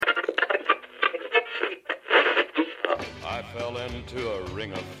I fell into a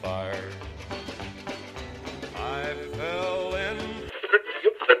ring of fire. I fell in.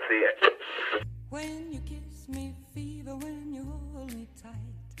 When you kiss me, fever, when you hold me tight.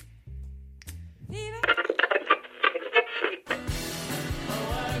 Fever.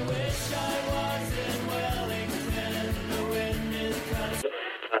 Oh, I wish I was in Wellington. The wind is cutting.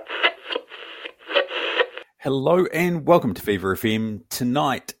 Hello and welcome to Fever FM.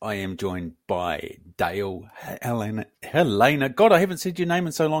 Tonight I am joined by Dale, Helena. God, I haven't said your name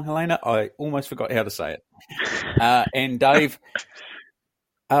in so long, Helena. I almost forgot how to say it. And Dave.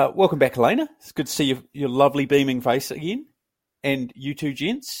 Welcome back, Helena. It's good to see your lovely beaming face again. And you two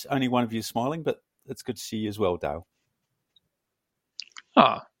gents. Only one of you is smiling, but it's good to see you as well, Dale.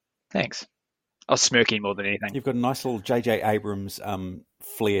 Oh, thanks. I was smirking more than anything. You've got a nice little J.J. Abrams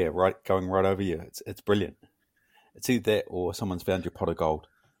flare going right over you. It's brilliant. It's either that or someone's found your pot of gold.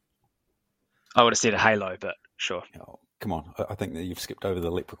 I would have said a halo, but sure. Oh, come on. I think that you've skipped over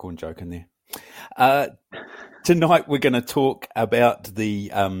the leprechaun joke in there. Tonight we're going to talk about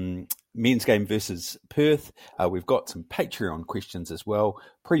the men's game versus Perth. We've got some Patreon questions as well.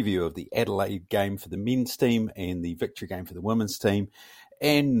 Preview of the Adelaide game for the men's team and the victory game for the women's team.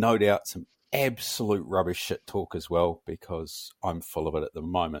 And no doubt some absolute rubbish shit talk as well, because I'm full of it at the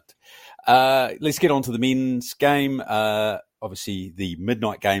moment. Let's get on to the men's game. Obviously, the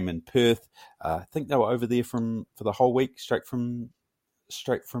midnight game in Perth. I think they were over there for the whole week, straight from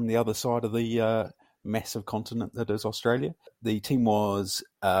the other side of the massive continent that is Australia. The team was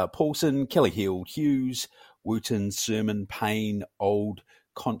Paulson, Kelly Hill, Hughes, Wooten, Sermon, Payne, Old,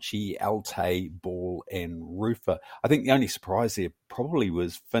 Conchi, Alte, Ball, and Rufer. I think the only surprise there probably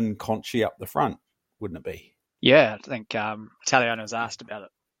was Finn Conchi up the front, wouldn't it be? Yeah, I think Italiano was asked about it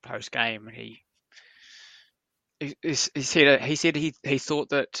post game, and he said he thought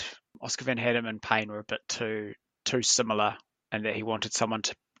that Oscar Van Hedem and Payne were a bit too similar, and that he wanted someone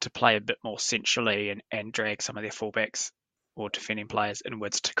to play a bit more centrally and drag some of their fullbacks or defending players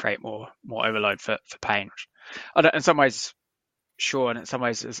inwards to create more overload for Payne. In some ways, sure, and in some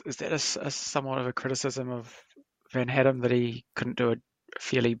ways, is that a somewhat of a criticism of Van Hedem, that he couldn't do a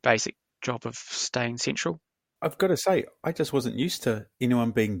fairly basic job of staying central? I've got to say, I just wasn't used to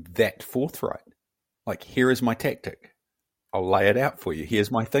anyone being that forthright. Like, here is my tactic. I'll lay it out for you.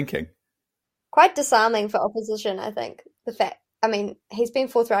 Here's my thinking. Quite disarming for opposition, I think. He's been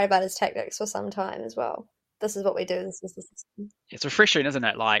forthright about his tactics for some time as well. This is what we do. This is the system. It's refreshing, isn't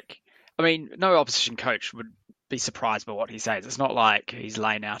it? No opposition coach would be surprised by what he says. It's not like he's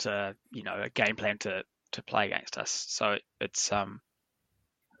laying out a game plan to play against us. So it's I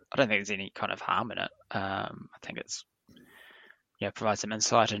don't think there's any kind of harm in it. I think it's provides some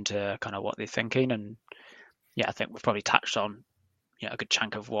insight into kind of what they're thinking, and I think we've probably touched on a good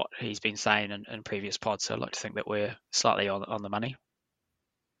chunk of what he's been saying in previous pods. So I'd like to think that we're slightly on the money.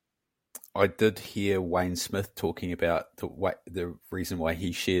 I did hear Wayne Smith talking about the reason why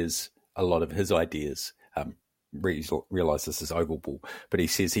he shares a lot of his ideas. Realise this is oval ball, but he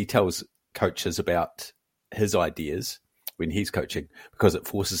says he tells coaches about his ideas when he's coaching because it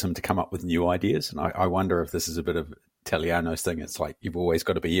forces him to come up with new ideas. And I wonder if this is a bit of Italiano's thing. It's like you've always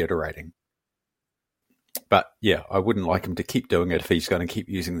got to be iterating. But yeah, I wouldn't like him to keep doing it if he's going to keep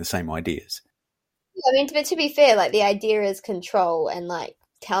using the same ideas. But to be fair, the idea is control and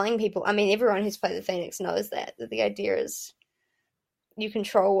telling people. Everyone who's played the Phoenix knows that the idea is you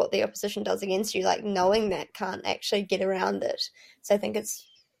control what the opposition does against you. Knowing that can't actually get around it. So I think it's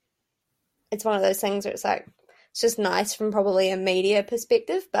one of those things where it's just nice from probably a media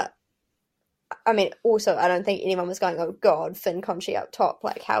perspective, but also, I don't think anyone was going, oh, God, Finn Conchi up top.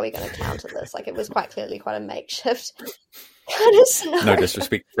 How are we going to counter this? It was quite clearly quite a makeshift kind of scenario. No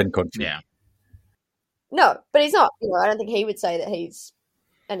disrespect to Finn Conchi. Yeah. No, but he's not. I don't think he would say that he's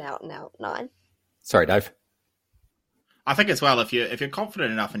an out-and-out 9. Sorry, Dave. I think as well, if you're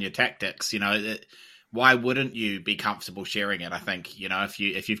confident enough in your tactics, why wouldn't you be comfortable sharing it? I think,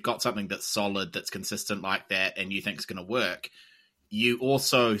 if you've got something that's solid, that's consistent like that, and you think it's going to work, you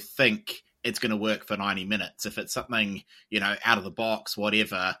also think it's going to work for 90 minutes. If it's something, out of the box,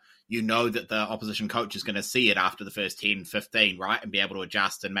 whatever, that the opposition coach is going to see it after the first 10, 15, right? And be able to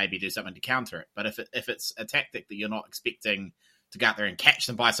adjust and maybe do something to counter it. But if it's a tactic that you're not expecting to go out there and catch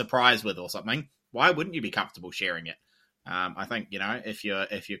them by surprise with or something, why wouldn't you be comfortable sharing it? I think, if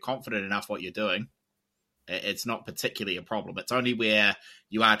you're confident enough what you're doing, it's not particularly a problem. It's only where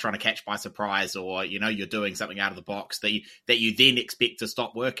you are trying to catch by surprise or, you're doing something out of the box that you then expect to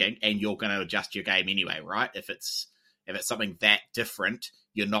stop working and you're going to adjust your game anyway, right? If it's something that different,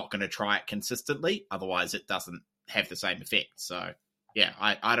 you're not going to try it consistently. Otherwise, it doesn't have the same effect. So, yeah,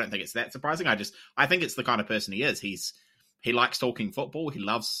 I don't think it's that surprising. I think it's the kind of person he is. He's he likes talking football. He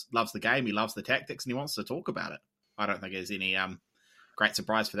loves the game. He loves the tactics, and he wants to talk about it. I don't think there's any great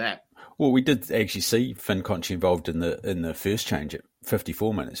surprise for that. Well, we did actually see Finn Conchi involved in the first change at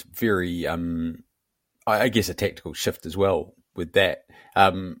 54 minutes. Very, I guess, a tactical shift as well with that.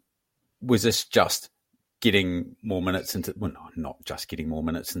 Was this just getting more minutes into, well, not just getting more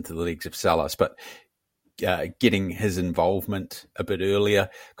minutes into the legs of Salas, but getting his involvement a bit earlier,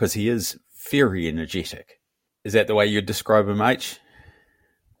 because he is very energetic. Is that the way you'd describe him, H?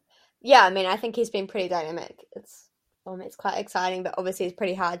 Yeah, I mean, I think he's been pretty dynamic. It's quite exciting, but obviously it's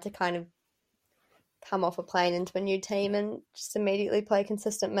pretty hard to kind of come off a plane into a new team and just immediately play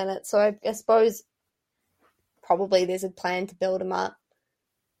consistent minutes. So I suppose probably there's a plan to build him up.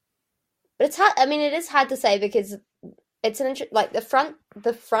 But it's hard. I mean, it is hard to say because it's like the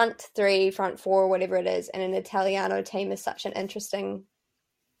front three, front four, whatever it is, in an Italiano team is such an interesting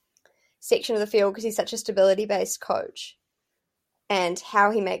section of the field because he's such a stability-based coach, and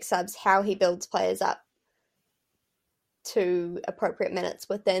how he makes subs, how he builds players up to appropriate minutes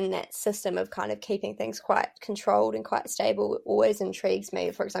within that system of kind of keeping things quite controlled and quite stable always intrigues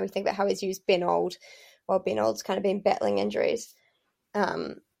me. For example, you think about how he's used Ben Old while Ben Old's kind of been battling injuries.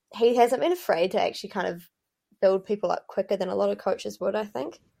 He hasn't been afraid to actually kind of build people up quicker than a lot of coaches would, I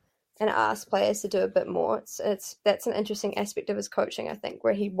think, and ask players to do a bit more. That's an interesting aspect of his coaching, I think,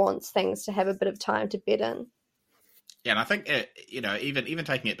 where he wants things to have a bit of time to bed in. Yeah, and I think even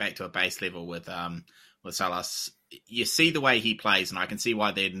taking it back to a base level with Salas, you see the way he plays, and I can see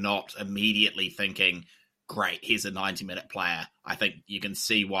why they're not immediately thinking, great, here's a 90-minute player. I think you can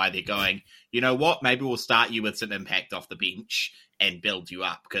see why they're going, you know what, maybe we'll start you with some impact off the bench and build you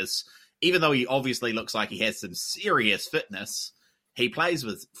up. Because even though he obviously looks like he has some serious fitness, he plays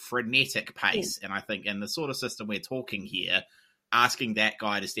with frenetic pace. And I think in the sort of system we're talking here, asking that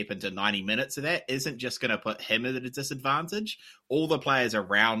guy to step into 90 minutes of that isn't just going to put him at a disadvantage. All the players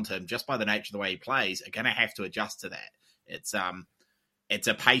around him, just by the nature of the way he plays, are going to have to adjust to that. It's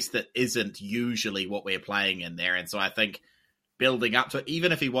a pace that isn't usually what we're playing in there. And so I think building up to it,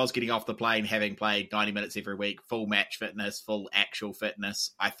 even if he was getting off the plane, having played 90 minutes every week, full match fitness, full actual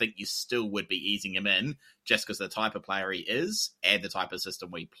fitness, I think you still would be easing him in just because the type of player he is and the type of system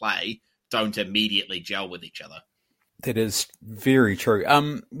we play don't immediately gel with each other. That is very true.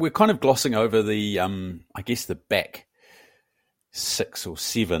 We're kind of glossing over the, I guess, the back 6 or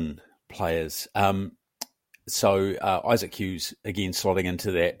 7 players. So Isaac Hughes, again, slotting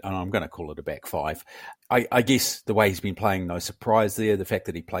into that, and I'm going to call it a back 5. I guess the way he's been playing, no surprise there. The fact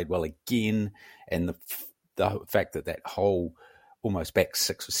that he played well again, and the fact that whole almost back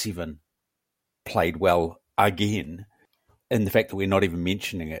 6 or 7 played well again, and the fact that we're not even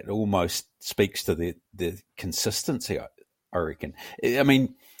mentioning it almost speaks to the consistency, I reckon. I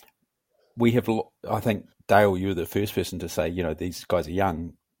mean, we have, I think, Dale, you're the first person to say, you know, these guys are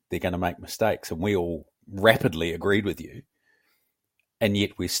young, they're going to make mistakes, and we all rapidly agreed with you, and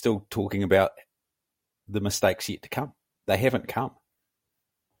yet we're still talking about the mistakes yet to come. They haven't come.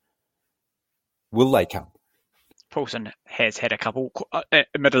 Will they come? Paulson has had a couple,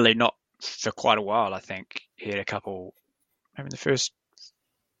 admittedly not for quite a while. I think he had a couple, maybe in the first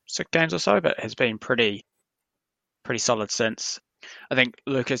 6 games or so, but has been pretty solid since. I think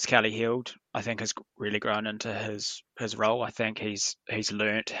Lucas Kelly-Hield, I think, has really grown into his role. I think he's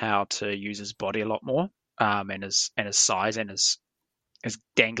learnt how to use his body a lot more, and his size and his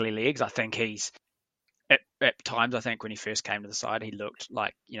dangly legs. I think he's at times, I think when he first came to the side, he looked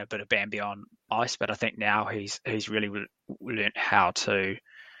like, you know, a bit of Bambi on ice, but I think now he's really learnt how to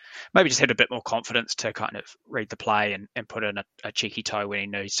maybe just had a bit more confidence to kind of read the play and put in a cheeky toe when he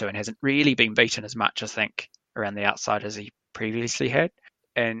needs to, and hasn't really been beaten as much, I think, around the outside as he previously had.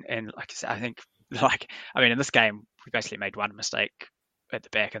 And like I said, I think, in this game, we basically made one mistake at the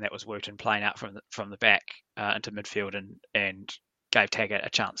back, and that was Wooten playing out from the back into midfield and gave Taggart a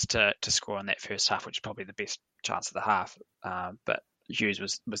chance to score in that first half, which is probably the best chance of the half. But Hughes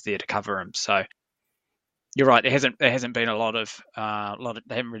was there to cover him. So you're right. There hasn't been a lot of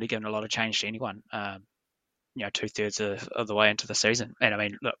they haven't really given a lot of change to anyone. 2/3 of the way into the season, and I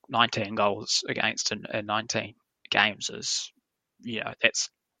mean, look, 19 goals against in 19 games is, that's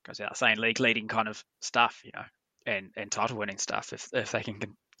goes without saying, league leading kind of stuff, and title winning stuff. If they can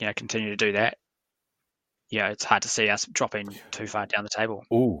continue to do that, it's hard to see us dropping too far down the table.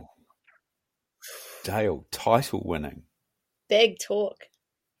 Ooh, Dale, title winning, big talk.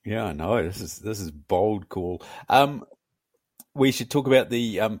 Yeah, I know. This is bold call. We should talk about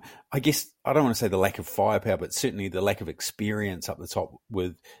the, I guess, I don't want to say the lack of firepower, but certainly the lack of experience up the top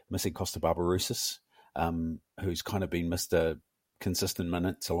with missing Costa Barbarouses, who's kind of been Mr. Consistent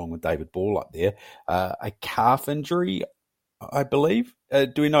minutes along with David Ball up there. A calf injury, I believe.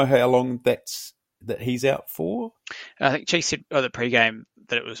 Do we know how long that he's out for? I think Chief said at the pre-game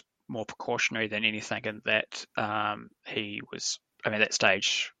that it was more precautionary than anything, and that he was, at that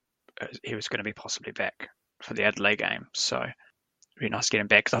stage, he was going to be possibly back for the Adelaide game. So it'd be nice to get him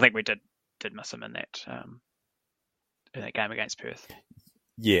back, because I think we did miss him in that game against Perth.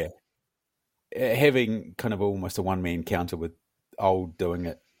 Yeah. Having kind of almost a one-man counter with Old doing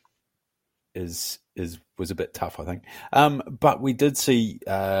it was a bit tough, I think. But we did see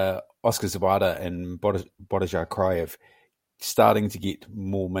Oscar Zawada and Bodajar Kraev starting to get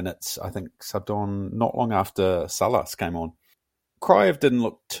more minutes. I think subbed on not long after Salas came on. Kraev didn't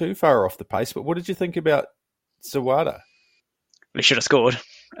look too far off the pace, but what did you think about Zawada? We should have scored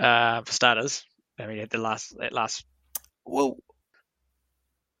for starters. At that last. Well,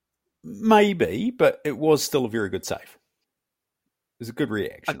 maybe, but it was still a very good save. It was a good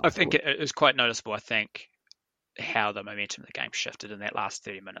reaction. I think it was quite noticeable, I think, how the momentum of the game shifted in that last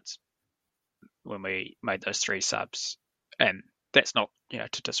 30 minutes when we made those 3 subs. And that's not,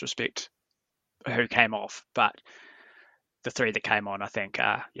 to disrespect who came off, but the 3 that came on, I think,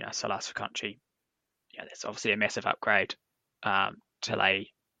 Salas for Country, that's obviously a massive upgrade. Tele,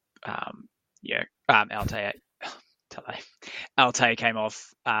 Alte came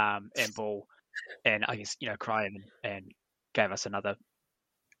off, and Ball, and I guess, Cryan and gave us another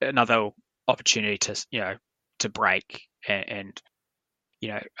opportunity to break and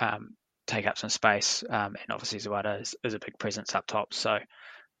take up some space. And obviously Zawada is a big presence up top. So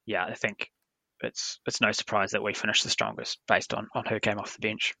yeah, I think it's no surprise that we finished the strongest based on who came off the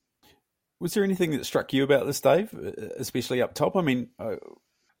bench. Was there anything that struck you about this, Dave, especially up top? I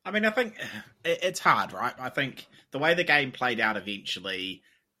think it's hard, right? I think the way the game played out eventually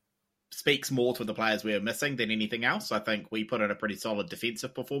speaks more to the players we were missing than anything else. I think we put in a pretty solid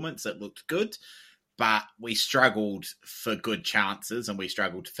defensive performance. It looked good, but we struggled for good chances, and we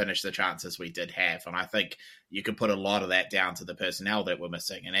struggled to finish the chances we did have. And I think you can put a lot of that down to the personnel that we're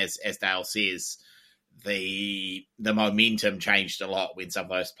missing. And as Dale says, the momentum changed a lot when some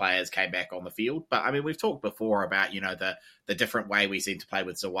of those players came back on the field. But we've talked before about, the different way we seem to play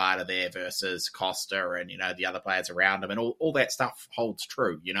with Zawada there versus Costa and, the other players around him, and all that stuff holds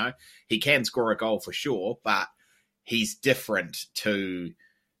true. He can score a goal for sure, but he's different to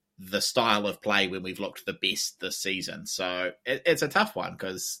the style of play when we've looked the best this season. So it's a tough one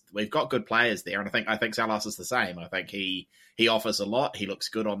because we've got good players there. And I think Salas is the same. I think he offers a lot. He looks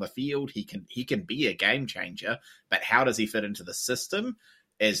good on the field. He can be a game changer, but how does he fit into the system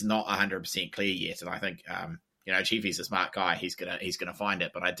is not 100% clear yet. And I think, Chiefy's a smart guy. He's gonna find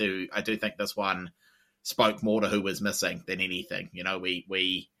it. But I do think this one spoke more to who was missing than anything.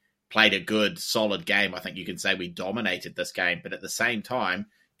 We played a good, solid game. I think you can say we dominated this game, but at the same time,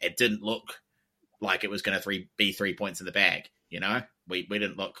 it didn't look like it was going to be 3 points in the bag. We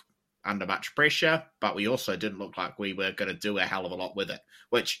didn't look under much pressure, but we also didn't look like we were going to do a hell of a lot with it,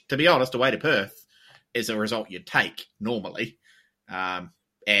 which, to be honest, away to Perth is a result you'd take normally.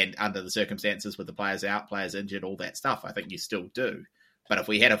 And under the circumstances with the players out, players injured, all that stuff, I think you still do. But if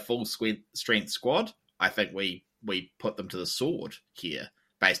we had a full strength squad, I think we put them to the sword here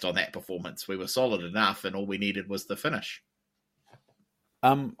based on that performance. We were solid enough, and all we needed was the finish.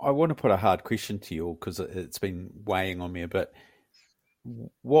 I want to put a hard question to you all because it's been weighing on me a bit.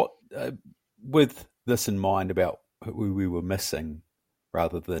 What, with this in mind about who we were missing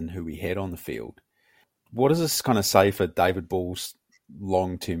rather than who we had on the field, what does this kind of say for David Ball's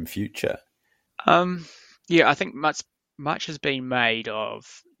long-term future? I think much has been made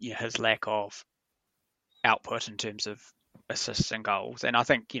of his lack of output in terms of assists and goals, and I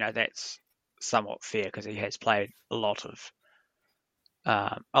think that's somewhat fair because he has played a lot of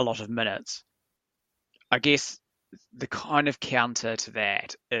minutes. I guess the kind of counter to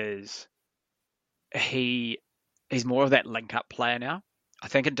that is he's more of that link-up player now. I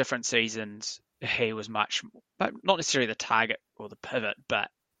think in different seasons he was but not necessarily the target or the pivot, but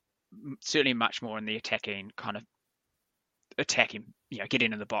certainly much more in the attacking,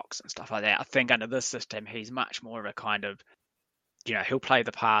 getting in the box and stuff like that. I think under this system he's much more of a kind of, he'll play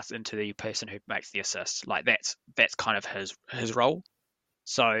the pass into the person who makes the assist. Like that's kind of his role.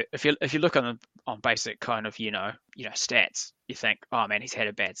 So if you look on basic kind of stats, you think, oh man, he's had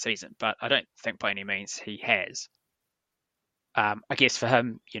a bad season, but I don't think by any means he has. I guess for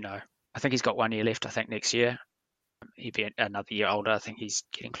him, I think he's got 1 year left. I think next year he'd be another year older. I think he's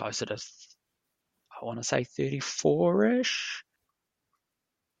getting closer to, I want to say 34-ish.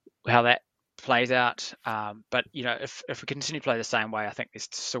 How that plays out, but if we continue to play the same way, I think there's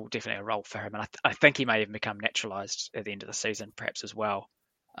still definitely a role for him, and I think he may even become naturalised at the end of the season, perhaps as well,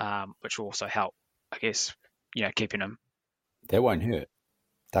 which will also help, I guess, keeping him That won't hurt.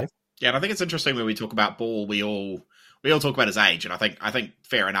 Dave? Yeah, and I think it's interesting when we talk about Ball, we all talk about his age, and I think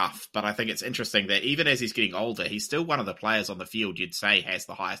fair enough. But I think it's interesting that even as he's getting older, he's still one of the players on the field you'd say has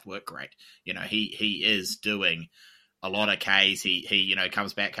the highest work rate. You know, he is doing a lot of Ks. He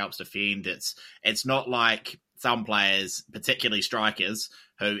comes back, helps defend. It's not like some players, particularly strikers,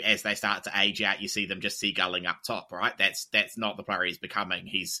 who as they start to age out, you see them just seagulling up top. Right? That's not the player he's becoming.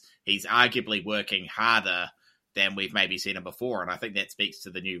 He's arguably working harder than we've maybe seen him before. And I think that speaks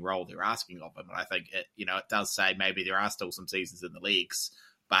to the new role they're asking of him. And I think it does say maybe there are still some seasons in the leagues,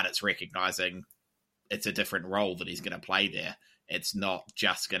 but it's recognizing it's a different role that he's going to play there. It's not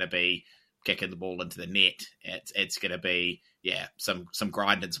just going to be kicking the ball into the net. It's going to be, some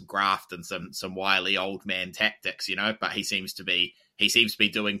grind and some graft and some wily old man tactics, but he seems to be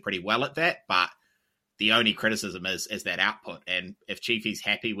doing pretty well at that. But the only criticism is that output. And if Chiefy's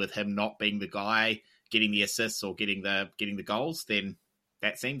happy with him not being the guy getting the assists or getting the goals, then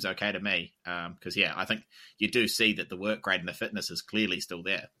that seems okay to me. Because I think you do see that the work rate and the fitness is clearly still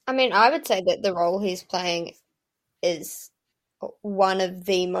there. I mean, I would say that the role he's playing is one of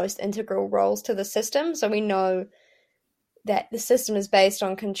the most integral roles to the system. So we know that the system is based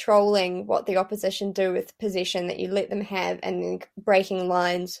on controlling what the opposition do with possession that you let them have, and then breaking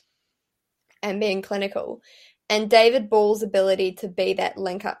lines and being clinical. And David Ball's ability to be that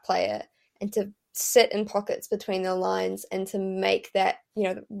link-up player and to sit in pockets between the lines and to make that,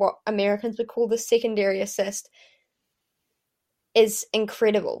 what Americans would call the secondary assist, is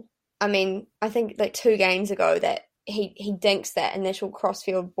incredible. I mean, I think like 2 games ago that he dinks that initial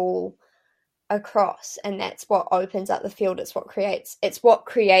crossfield ball across, and that's what opens up the field. It's what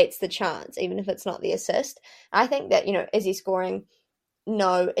creates the chance, even if it's not the assist. I think that, is he scoring?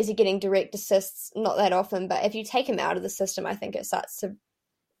 No. Is he getting direct assists? Not that often, but if you take him out of the system, I think it starts to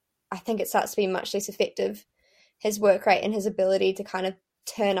be much less effective. His work rate and his ability to kind of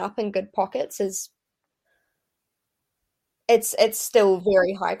turn up in good pockets it's still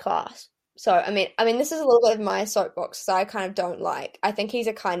very high class. So I mean this is a little bit of my soapbox, so I kind of don't like. I think he's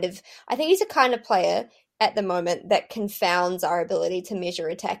a kind of player at the moment that confounds our ability to measure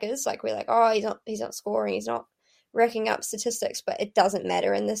attackers. Like we're like, oh, he's not scoring, he's not racking up statistics, but it doesn't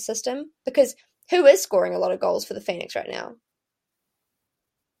matter in this system, because who is scoring a lot of goals for the Phoenix right now?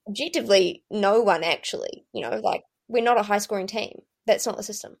 Objectively, no one actually. Like we're not a high scoring team. That's not the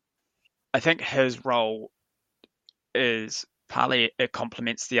system. I think his role is partly it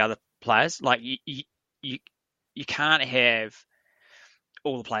complements the other players. Like you can't have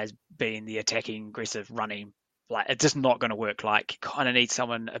all the players being the attacking, aggressive, running. Like it's just not going to work. Like you kind of need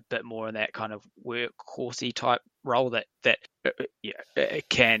someone a bit more in that kind of workhorsey type role that it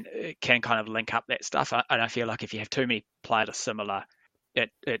can kind of link up that stuff. And I feel like if you have too many players similar, it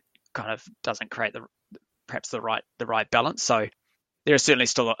kind of doesn't create perhaps the right balance. So there is certainly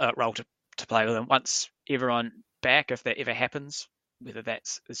still a role to play with him once everyone back, if that ever happens. Whether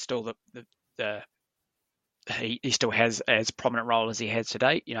that's still he still has as prominent role as he has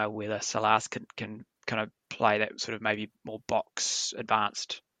today. Whether Salas can kind of play that sort of maybe more box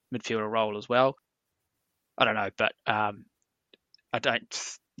advanced midfielder role as well. I don't know, but I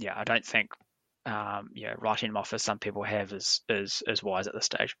don't think writing him off as some people have is wise at this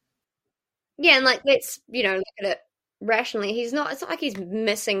stage. Yeah, and like let's look at it rationally. It's not like he's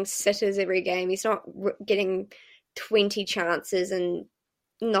missing sitters every game. He's not getting 20 chances and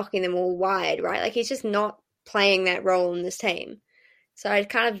knocking them all wide, right? Like he's just not playing that role in this team. So I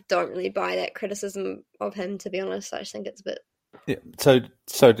kind of don't really buy that criticism of him, to be honest. I just think it's a bit. Yeah.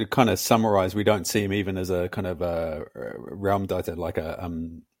 So to kind of summarize, we don't see him even as a kind of a realm dicer like a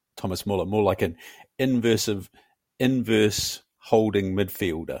Thomas Muller, more like an inverse holding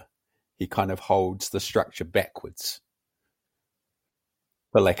midfielder. He kind of holds the structure backwards,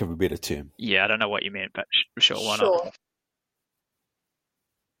 for lack of a better term. Yeah, I don't know what you meant, but sure, why not?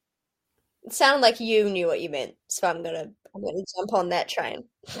 It sounded like you knew what you meant, so I'm gonna jump on that train.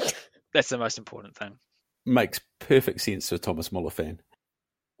 That's the most important thing. Makes perfect sense to a Thomas Muller fan.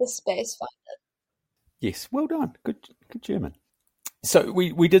 The space finder. Yes, well done. Good German. So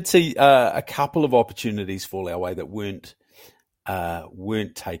we did see a couple of opportunities fall our way that weren't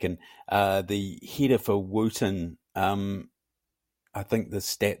taken. The header for Wooten, I think the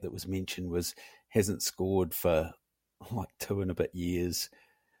stat that was mentioned was hasn't scored for like 2 and a bit years,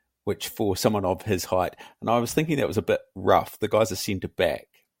 which for someone of his height, and I was thinking that was a bit rough. The guy's a centre back.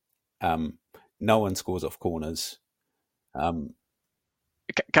 No one scores off corners. A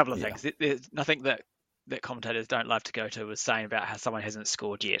couple of things. There's nothing that commentators don't love to go to was saying about how someone hasn't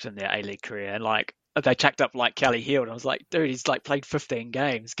scored yet in their A-League career. And like they chucked up like Kelly Hill, and I was like, dude, he's like played 15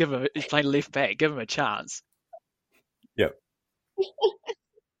 games. He's playing left back. Give him a chance. Yeah.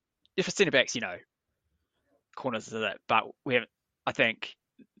 If for centre backs, corners are that, but we have. I think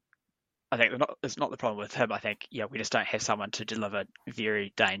it's not the problem with him. I think we just don't have someone to deliver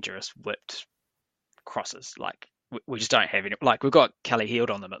very dangerous whipped crosses. Like we just don't have any. Like we've got Kelly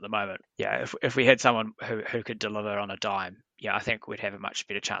Heald on them at the moment. Yeah, if we had someone who could deliver on a dime, I think we'd have a much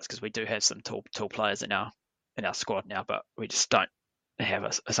better chance because we do have some tall players in our squad now, but we just don't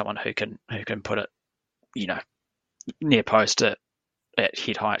have someone who can put it, near post at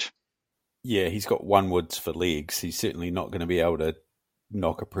head height. Yeah, he's got one woods for legs. He's certainly not going to be able to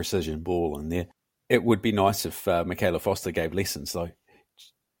knock a precision ball in there. It would be nice if Michaela Foster gave lessons, though.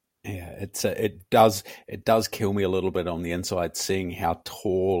 Yeah, it does kill me a little bit on the inside, seeing how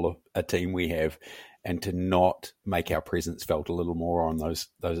tall a team we have, and to not make our presence felt a little more on those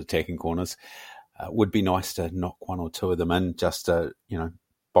attacking corners. Would be nice to knock one or two of them in, just to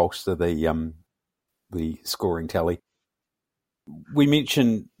bolster the scoring tally. We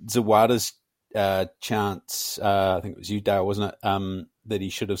mentioned Zawada's chance. I think it was you, Dale, wasn't it? That he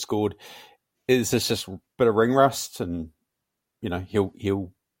should have scored. Is this just a bit of ring rust, and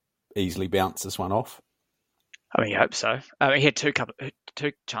he'll easily bounce this one off? I mean, you hope so. He had two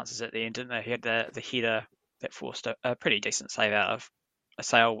chances at the end, didn't they? He had the header that forced a pretty decent save out of a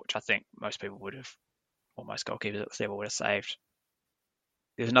Sale, which I think most people would have, or most goalkeepers at the level would have saved.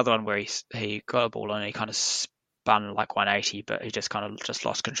 There's another one where he got a ball and he kind of spun like 180, but he just kind of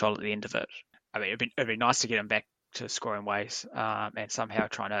lost control at the end of it. I mean, it'd be nice to get him back to scoring ways, and somehow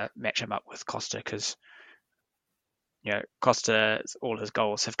trying to match him up with Costa, because Costa, all his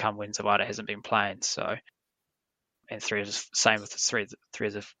goals have come when Zawada hasn't been playing. So, and three of his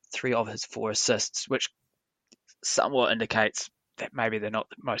 4 assists, which somewhat indicates that maybe they're not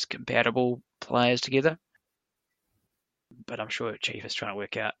the most compatible players together. But I'm sure Chief is trying to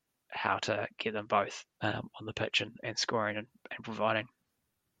work out how to get them both on the pitch and scoring and providing.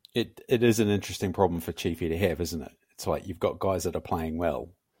 It is an interesting problem for Chiefy to have, isn't it? It's like you've got guys that are playing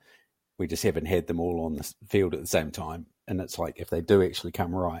well. We just haven't had them all on the field at the same time. And it's like if they do actually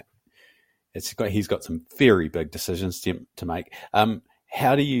come right, he's got some very big decisions to make.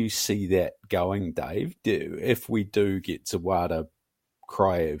 How do you see that going, Dave? If we do get Zawada,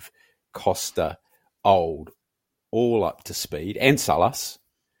 Kraev, Costa, Old, all up to speed, and Salas,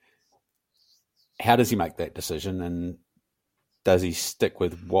 how does he make that decision, and does he stick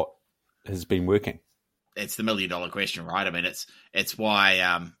with what has been working? It's the $1 million question, right? I mean, it's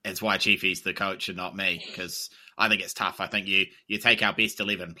why Chiefy's the coach and not me, because I think it's tough. I think you take our best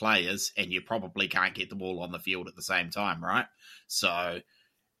 11 players and you probably can't get them all on the field at the same time, right? So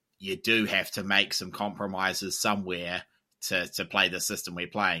you do have to make some compromises somewhere to play the system we're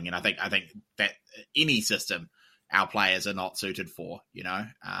playing. And I think that any system our players are not suited for,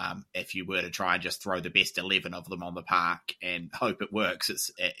 if you were to try and just throw the best 11 of them on the park and hope it works,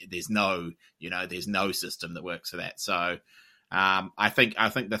 there's no system that works for that. So I think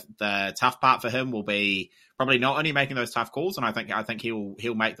the tough part for him will be probably not only making those tough calls, and I think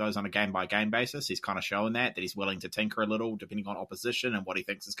he'll make those on a game by game basis. He's kind of shown that he's willing to tinker a little depending on opposition and what he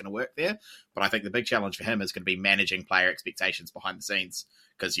thinks is going to work there. But I think the big challenge for him is going to be managing player expectations behind the scenes,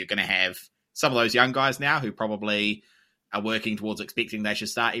 because you're going to have some of those young guys now who probably are working towards expecting they should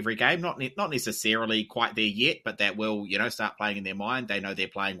start every game. Not necessarily quite there yet, but that will, start playing in their mind. They know they're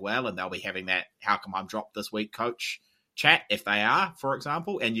playing well, and they'll be having that "how come I'm dropped this week, coach?" chat, if they are, for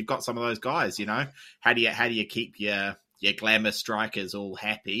example. And you've got some of those guys, how do you keep your glamour strikers all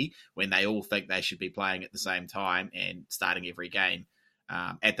happy when they all think they should be playing at the same time and starting every game?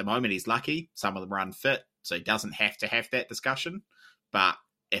 At the moment, he's lucky. Some of them are unfit, so he doesn't have to have that discussion. But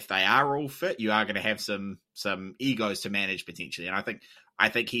if they are all fit, you are going to have some egos to manage potentially. And I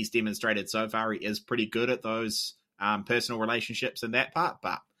think he's demonstrated so far he is pretty good at those personal relationships in that part.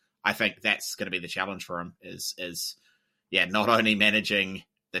 But I think that's going to be the challenge for him is not only managing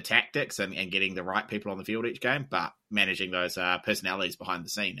the tactics and getting the right people on the field each game, but managing those personalities behind the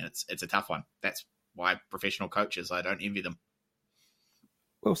scene. And it's a tough one. That's why professional coaches, I don't envy them.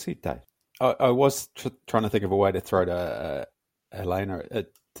 Well said, Dave. I was trying to think of a way to throw to Helena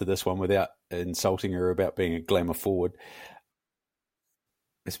to this one without insulting her about being a glamour forward,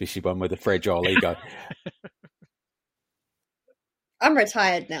 especially one with a fragile ego. I'm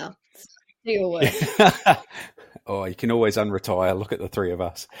retired now. Do your work. Oh, you can always unretire. Look at the three of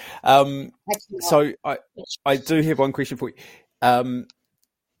us. So I do have one question for you.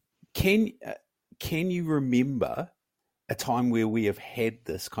 Can you remember a time where we have had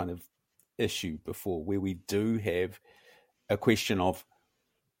this kind of issue before, where we do have a question of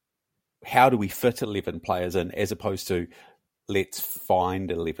how do we fit 11 players in, as opposed to let's find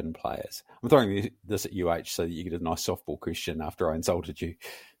 11 players. I'm throwing this at UH so that you get a nice softball question after I insulted you.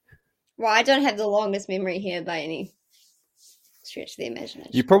 Well, I don't have the longest memory here by any stretch of the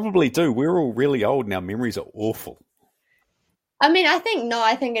imagination. You probably do. We're all really old and our memories are awful. I mean, I think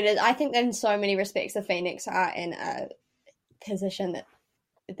it is. I think that in so many respects, the Phoenix are in a position that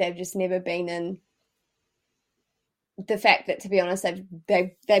they've just never been in. The fact that, to be honest,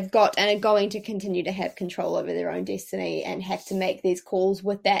 they've got and are going to continue to have control over their own destiny and have to make these calls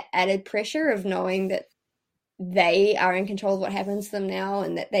with that added pressure of knowing that they are in control of what happens to them now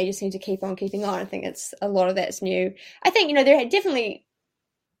and that they just need to keep on keeping on. I think it's a lot of that's new. I think,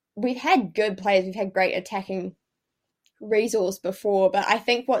 we've had good players, we've had great attacking resource before, but I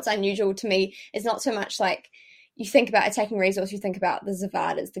think what's unusual to me is not so much like you think about attacking resource, you think about the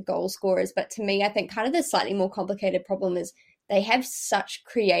Zavadas, the goal scorers, but to me, I think kind of the slightly more complicated problem is they have such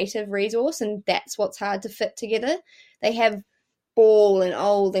creative resource, and that's what's hard to fit together. They have Ball and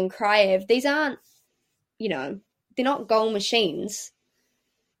Old and Kriev. These aren't, they're not goal machines,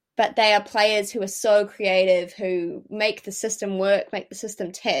 but they are players who are so creative, who make the system work, make the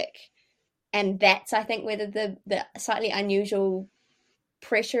system tick. And that's, I think, whether the slightly unusual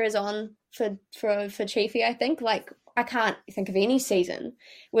pressure is on for Chiefy, I think. Like, I can't think of any season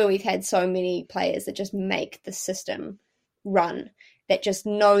where we've had so many players that just make the system run, that just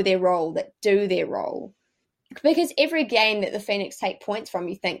know their role, that do their role. Because every game that the Phoenix take points from,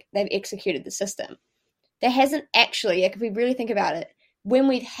 you think they've executed the system. There hasn't actually, if we really think about it, when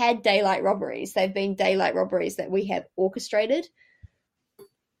we've had daylight robberies, they've been daylight robberies that we have orchestrated.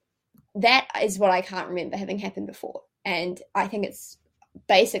 That is what I can't remember having happened before. And I think it's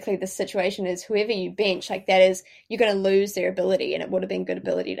basically the situation is whoever you bench, like that is, you're going to lose their ability, and it would have been good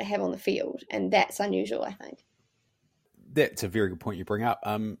ability to have on the field. And that's unusual, I think. That's a very good point you bring up.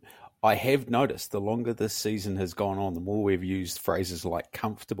 I have noticed the longer this season has gone on, the more we've used phrases like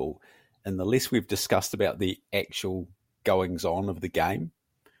comfortable, and the less we've discussed about the actual goings on of the game.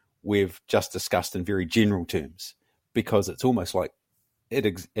 We've just discussed in very general terms, because it's almost like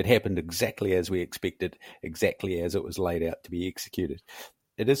it happened exactly as we expected, exactly as it was laid out to be executed.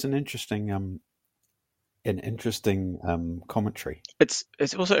 It is an interesting commentary. It's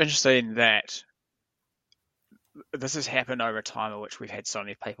also interesting that this has happened over a time in which we've had so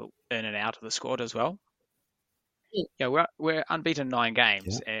many people in and out of the squad as well. Yeah, we're unbeaten 9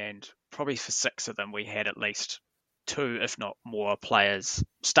 games, and probably for 6 of them we had at least 2, if not more,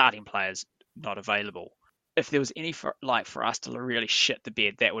 starting players not available. If there was any for us to really shit the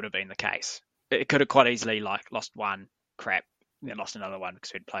bed, that would have been the case. It could have quite easily lost one, crap, then lost another one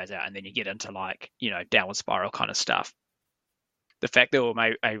because we had players out, and then you get into downward spiral kind of stuff. The fact that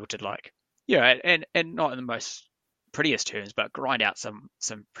we're able to and not in the most prettiest terms, but grind out some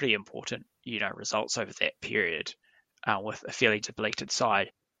pretty important results over that period with a fairly depleted side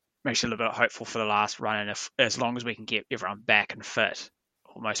makes you a little bit hopeful for the last run. And as long as we can get everyone back and fit,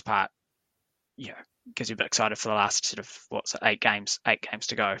 for the most part, gives you a bit excited for the last sort of 8 games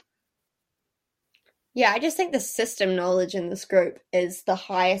to go. Yeah, I just think the system knowledge in this group is the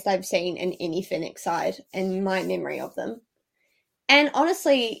highest I've seen in any Phoenix side in my memory of them. And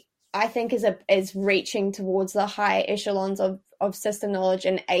honestly, I think is reaching towards the higher echelons of system knowledge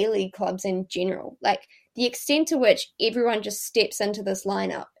in A-League clubs in general. Like, the extent to which everyone just steps into this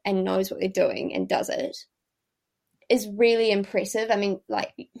lineup and knows what they're doing and does it is really impressive. I mean,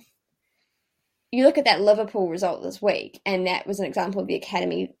 you look at that Liverpool result this week, and that was an example of the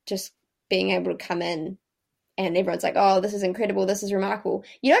academy just being able to come in and everyone's like, oh, this is incredible, this is remarkable.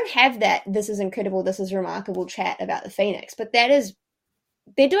 You don't have that this is incredible, this is remarkable chat about the Phoenix, but they're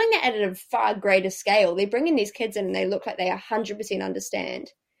doing that at a far greater scale. They're bringing these kids in and they look like they 100%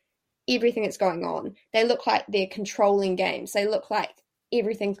 understand everything that's going on. They look like they're controlling games. They look like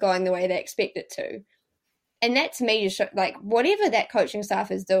everything's going the way they expect it to. And that to me just shows, whatever that coaching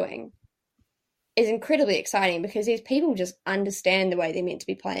staff is doing is incredibly exciting, because these people just understand the way they're meant to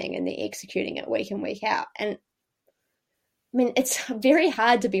be playing and they're executing it week in, week out. And I mean, it's very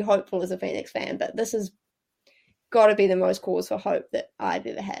hard to be hopeful as a Phoenix fan, but this has got to be the most cause for hope that I've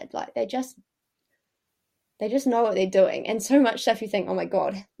ever had. They just know what they're doing. And so much stuff you think, oh my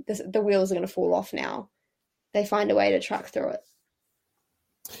God, the wheels are going to fall off now. They find a way to truck through it.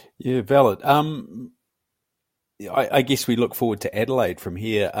 Yeah, valid. I guess we look forward to Adelaide from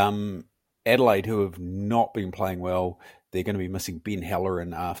here. Adelaide, who have not been playing well, they're going to be missing Ben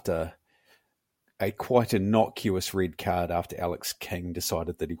Halloran after a quite innocuous red card after Alex King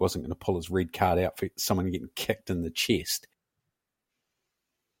decided that he wasn't going to pull his red card out for someone getting kicked in the chest.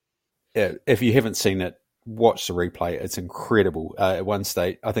 If you haven't seen it, watch the replay. It's incredible. At one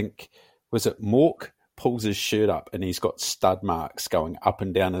stage, I think, was it Mork pulls his shirt up and he's got stud marks going up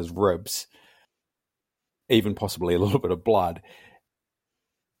and down his ribs, even possibly a little bit of blood.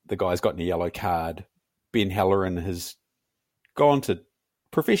 The guy's gotten a yellow card. Ben Halloran has gone to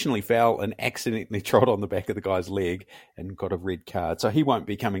professionally foul and accidentally trod on the back of the guy's leg and got a red card. So he won't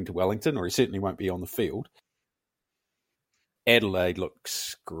be coming to Wellington, or he certainly won't be on the field. Adelaide looks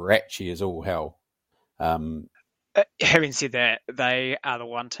scratchy as all hell. Having said that, they are the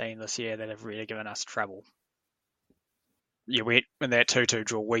one team this year that have really given us trouble. Yeah, in that 2-2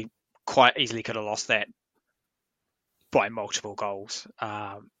 draw, we quite easily could have lost that by multiple goals.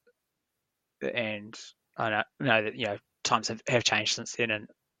 And I know that, times have changed since then. And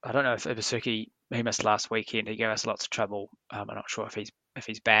I don't know if Ibasuki, he missed last weekend. He gave us lots of trouble. I'm not sure if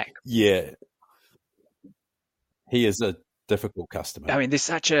he's back. Yeah. He is a difficult customer. I mean, there's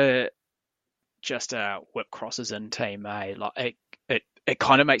such just a whip crosses in team, eh? Like it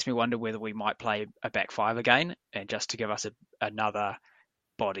kind of makes me wonder whether we might play a back five again, and just to give us another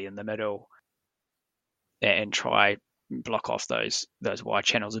body in the middle and try block off those wide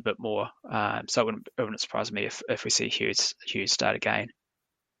channels a bit more. So it wouldn't surprise me if we see Hughes start again,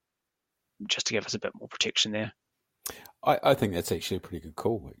 just to give us a bit more protection there. I think that's actually a pretty good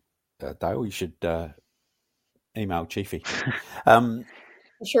call, Dale. You should email Chiefy. I'm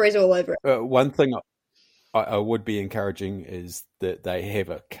sure he's all over it. One thing I would be encouraging is that they have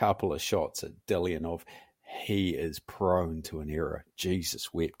a couple of shots at Delianov. He is prone to an error.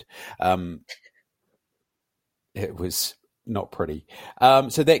 Jesus wept. It was not pretty.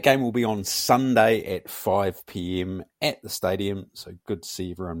 So that game will be on Sunday at 5 p.m. at the stadium. So good to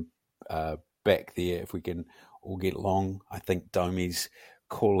see everyone back there. If we can all get along, I think Domi's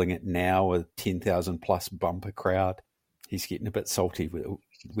calling it now a 10,000 plus bumper crowd. He's getting a bit salty.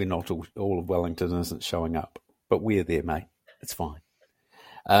 We're not all of Wellington isn't showing up, but we're there, mate. It's fine.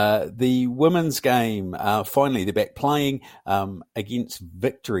 The women's game, finally they're back playing against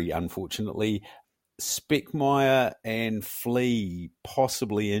Victory, unfortunately. Speckmeyer and Flea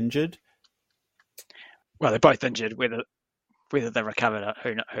possibly injured. Well, they're both injured. Whether they recovered,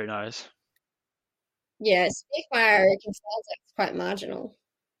 who knows? Yeah, Speckmeyer, I reckon, sounds like it's quite marginal.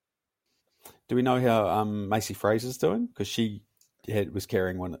 Do we know how Macy Fraser's doing? Because she was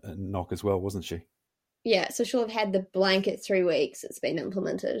carrying a knock as well, wasn't she? Yeah, so she'll have had the blanket 3 weeks. It's been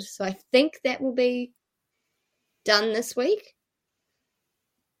implemented. So I think that will be done this week.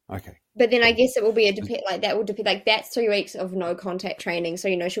 Okay. But then I guess it will be that's 3 weeks of no contact training. So,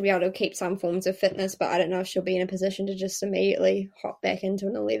 she'll be able to keep some forms of fitness, but I don't know if she'll be in a position to just immediately hop back into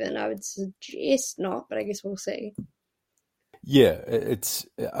an 11. I would suggest not, but I guess we'll see. Yeah, it's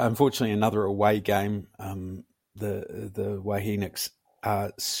unfortunately another away game. The Waheniks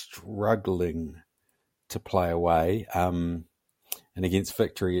are struggling to play away. And against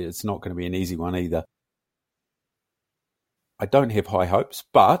Victory, it's not going to be an easy one either. I don't have high hopes,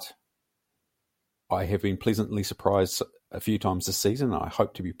 but I have been pleasantly surprised a few times this season. I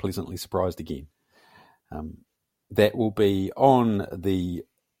hope to be pleasantly surprised again. That will be on the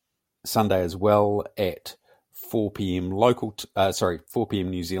Sunday as well at 4 p.m. 4 p.m.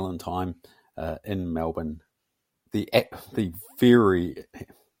 New Zealand time in Melbourne. The very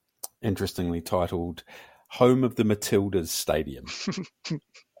interestingly titled Home of the Matildas Stadium.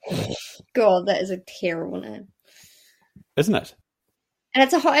 God, that is a terrible name. Isn't it? And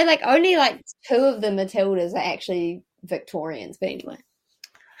it's only 2 of the Matildas are actually Victorians, but anyway.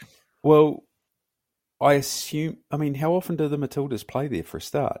 Well, how often do the Matildas play there for a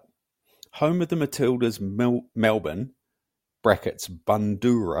start? Home of the Matildas, Melbourne, brackets,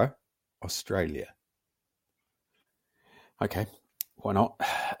 Bundoora, Australia. Okay, why not?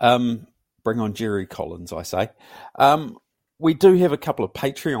 Bring on Jerry Collins, I say. We do have a couple of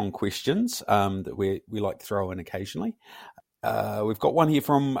Patreon questions that we like to throw in occasionally. We've got one here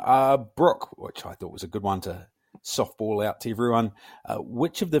from Brooke, which I thought was a good one to softball out to everyone.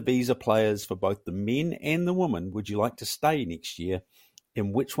 Which of the visa players for both the men and the women would you like to stay next year?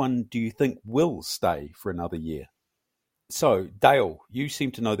 And which one do you think will stay for another year? So, Dale, you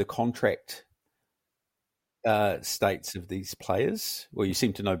seem to know the contract states of these players. Well, you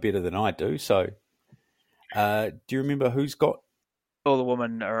seem to know better than I do. So, do you remember who's got? All the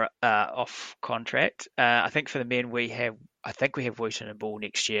women are off contract. I think for the men we have Wooten and Ball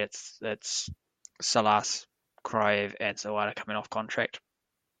next year. It's Salas, Kraev, and Zawada coming off contract.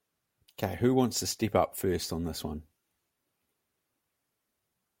 Okay, who wants to step up first on this one?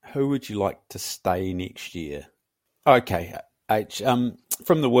 Who would you like to stay next year? Okay, H.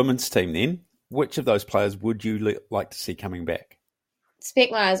 From the women's team then, which of those players would you like to see coming back?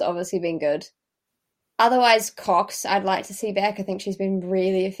 Speckmeyer's obviously been good. Otherwise, Cox, I'd like to see back. I think she's been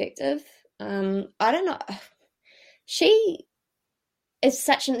really effective. I don't know. She is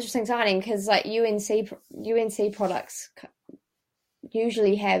such an interesting signing because like UNC products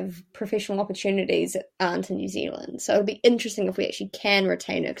usually have professional opportunities that aren't in New Zealand. So it'll be interesting if we actually can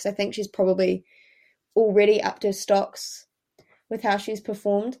retain her because I think she's probably already up to stocks with how she's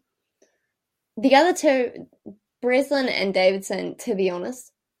performed. The other two, Breslin and Davidson, to be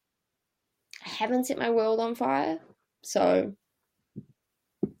honest, I haven't set my world on fire. So,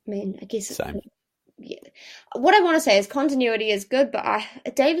 I mean, I guess Same. Yeah. What I want to say is continuity is good, but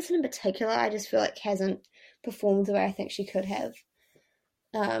Davidson in particular, I just feel like hasn't performed the way I think she could have.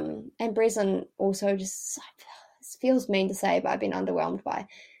 And Breslin also just feels mean to say, but I've been underwhelmed by.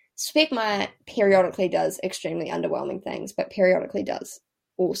 Speckmeyer periodically does extremely underwhelming things, but periodically does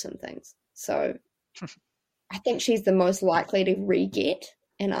awesome things. So I think she's the most likely to re-get,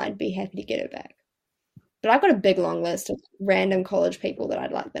 and I'd be happy to get her back. But I've got a big long list of random college people that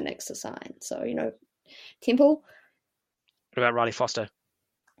I'd like the Knicks to sign. So, Temple. What about Riley Foster?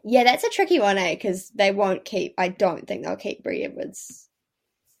 Yeah, that's a tricky one, because they won't keep, I don't think they'll keep Bree Edwards.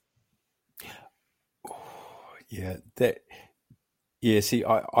 See,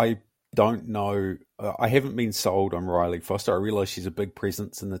 I don't know. I haven't been sold on Riley Foster. I realise she's a big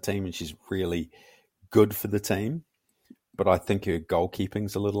presence in the team and she's really good for the team, but I think her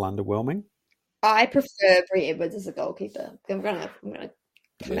goalkeeping's a little underwhelming. I prefer Bree Edwards as a goalkeeper. I'm gonna come out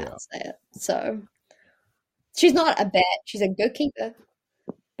and say it. So she's she's a good keeper.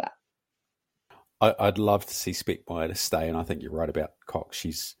 But I'd love to see Speckmeyer to stay, and I think you're right about Cox.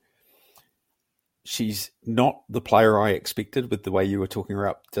 She's not the player I expected with the way you were talking her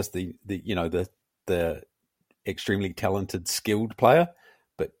up, just the extremely talented, skilled player,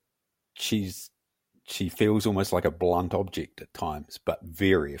 but she feels almost like a blunt object at times, but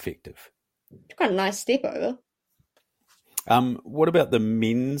very effective. She's got a nice step over. What about the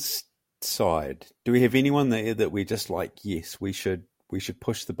men's side? Do we have anyone there that we're just like, yes, we should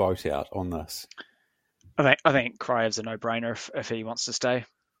push the boat out on this? I think Kraev's a no-brainer if he wants to stay.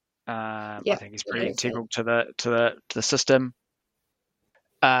 I think he's pretty integral to the system.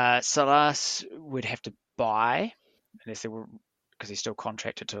 Salas would have to buy unless they were, because he's still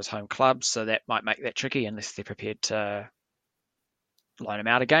contracted to his home club, so that might make that tricky unless they're prepared to loan him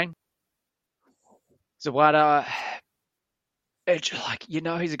out again. Zawada,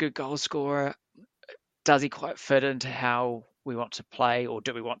 he's a good goal scorer. Does he quite fit into how we want to play, or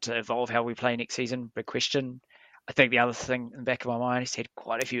do we want to evolve how we play next season? Big question. I think the other thing in the back of my mind, he's had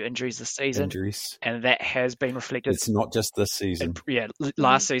quite a few injuries this season. And that has been reflected. It's not just this season.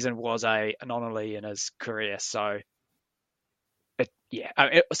 Last season was an anomaly in his career. So,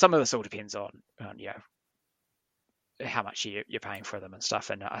 some of this all depends on how much you're paying for them and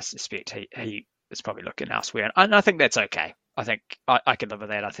stuff. And I suspect he is probably looking elsewhere. And I think that's okay. I think I can live with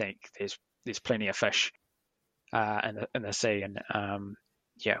that. I think there's plenty of fish in the sea. And,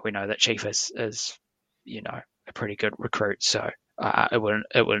 we know that Chief is a pretty good recruit, so it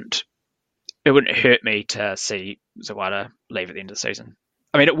wouldn't hurt me to see Zawada leave at the end of the season.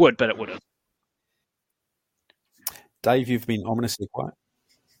 I mean, it would, but it wouldn't. Dave, you've been ominously quiet.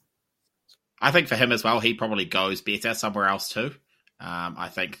 I think for him as well, he probably goes better somewhere else too. I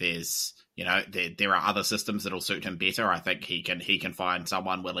think there's there are other systems that'll suit him better. I think he can find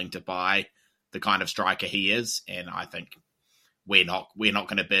someone willing to buy the kind of striker he is, and I think we're not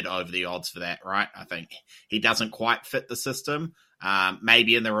going to bid over the odds for that, right? I think he doesn't quite fit the system.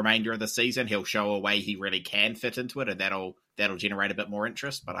 Maybe in the remainder of the season, he'll show a way he really can fit into it, and that'll generate a bit more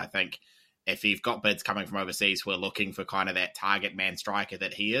interest. But I think if you've got bids coming from overseas who are looking for kind of that target man striker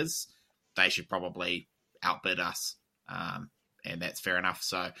that he is, they should probably outbid us. And that's fair enough.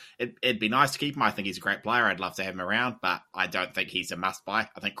 So it'd be nice to keep him. I think he's a great player. I'd love to have him around, but I don't think he's a must-buy.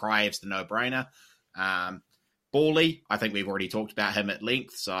 I think Kraev's the no-brainer. Bally, I think we've already talked about him at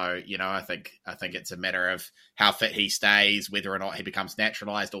length. So, I think it's a matter of how fit he stays, whether or not he becomes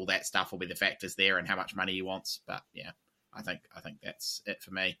naturalised. All that stuff will be the factors there, and how much money he wants. But yeah, I think that's it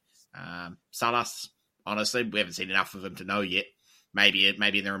for me. Salas, honestly, we haven't seen enough of him to know yet. Maybe in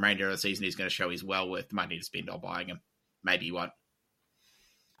the remainder of the season he's going to show he's well worth money to spend on buying him. Maybe he won't.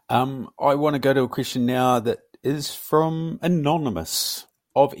 I want to go to a question now that is from Anonymous.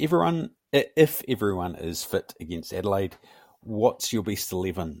 If everyone is fit against Adelaide, what's your best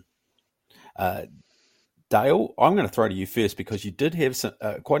 11? Dale, I'm going to throw to you first because you did have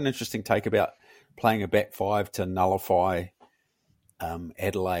quite an interesting take about playing a back five to nullify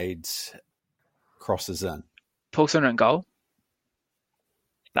Adelaide's crosses in. Paulson in goal.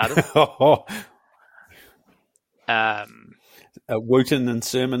 Wooten and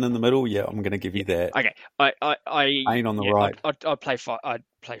Sermon in the middle. Yeah, I'm going to give you that. Okay, Payne on the right. I'd play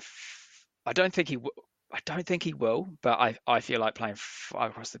I don't think he will, but I feel like playing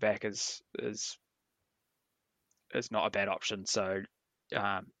 5 across the back is not a bad option. So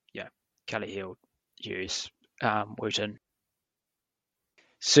yeah, Kelly Hill, Hughes, Wooten,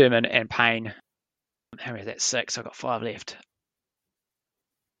 Sermon, and Payne. How many is that? 6. I've got 5 left.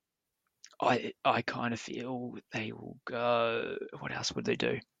 I kind of feel they will go. What else would they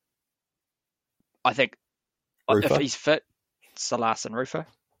do? I think if Rufer? he's fit, Salas and Rufer.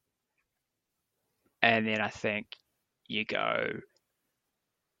 And then I think you go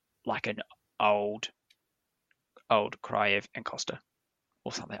like an old Kraev and Costa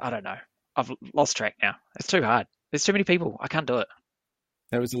or something. I don't know. I've lost track now. It's too hard. There's too many people. I can't do it.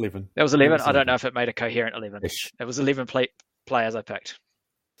 That was 11. That was 11. I don't know if it made a coherent 11. Ish. It was 11 players I picked.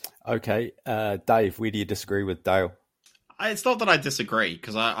 Okay, Dave, where do you disagree with Dale? It's not that I disagree,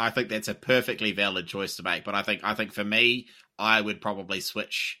 because I think that's a perfectly valid choice to make. But I think for me, I would probably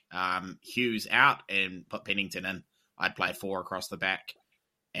switch Hughes out and put Pennington in. I'd play 4 across the back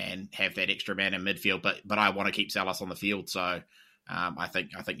and have that extra man in midfield. But I want to keep Salas on the field, so I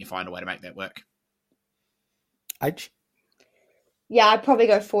think you find a way to make that work. H? Yeah, I'd probably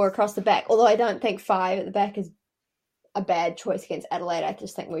go 4 across the back, although I don't think 5 at the back is a bad choice against Adelaide. I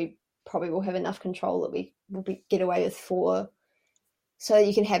just think we probably will have enough control that we will get away with 4 so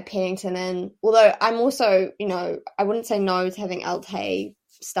you can have Pennington in. Although I'm also, I wouldn't say no to having Alte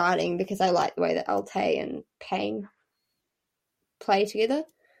starting, because I like the way that Alte and Payne play together.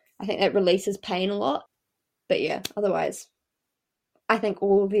 I think that releases Payne a lot. But yeah, otherwise, I think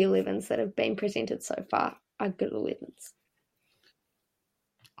all of the 11s that have been presented so far are good 11s.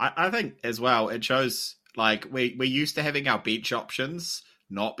 I think as well, it shows, like, we're used to having our bench options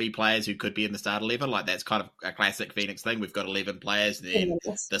not be players who could be in the start 11. Like, that's kind of a classic Phoenix thing. We've got 11 players, and then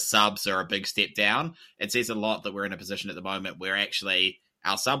the subs are a big step down. It says a lot that we're in a position at the moment where actually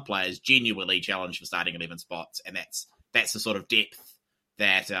our sub players genuinely challenge for starting 11 spots, and that's the sort of depth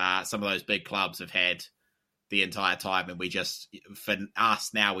that some of those big clubs have had the entire time, and we just, for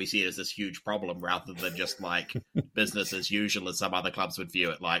us now, we see it as this huge problem rather than just like business as usual as some other clubs would view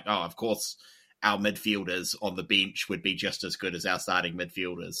it. Like, oh, of course our midfielders on the bench would be just as good as our starting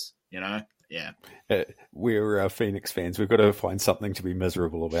midfielders, Yeah. We're Phoenix fans. We've got to find something to be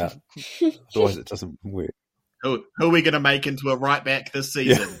miserable about. Otherwise it doesn't work. Who are we going to make into a right back this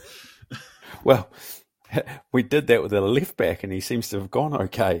season? Yeah. Well, we did that with a left back and he seems to have gone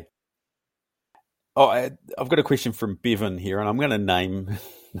okay. Oh, I've got a question from Bevan here, and I'm going to name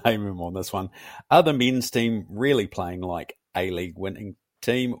him on this one. Are the men's team really playing like A-League winning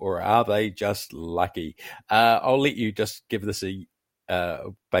team, or are they just lucky? I'll let you just give this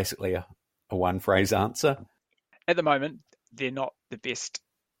basically a one-phrase answer. At the moment, they're not the best.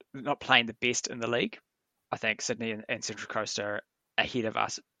 They're not playing the best in the league. I think Sydney and Central Coast are ahead of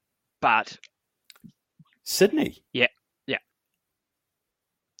us. But Sydney? Yeah.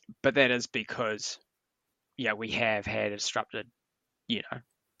 But that is because, we have had a disrupted,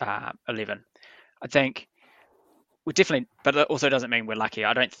 11. I think we definitely, but it also doesn't mean we're lucky.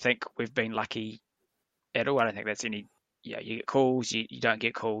 I don't think we've been lucky at all. I don't think that's any, you get calls, you don't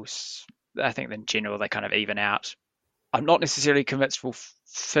get calls. I think in general, they kind of even out. I'm not necessarily convinced we'll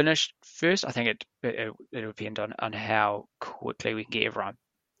finish first. I think it'll depend on how quickly we can get everyone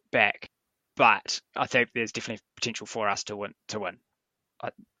back. But I think there's definitely potential for us to win.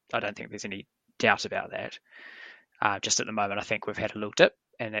 I don't think there's any doubt about that. Just at the moment, I think we've had a little dip,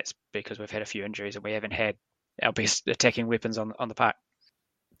 and that's because we've had a few injuries and we haven't had our best attacking weapons on the park.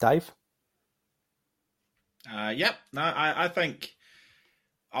 Dave? Yep. No, I think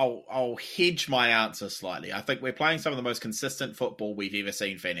I'll hedge my answer slightly. I think we're playing some of the most consistent football we've ever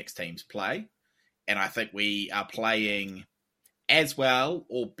seen Phoenix teams play, and I think we are playing as well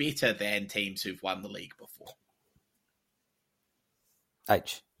or better than teams who've won the league before.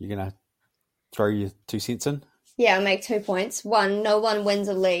 H, you're going to throw your 2 cents in? Yeah, I'll make 2 points. 1, no one wins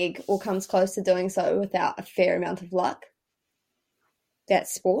a league or comes close to doing so without a fair amount of luck.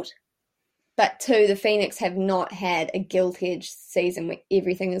 That's sport. But 2, the Phoenix have not had a gilt-edged season where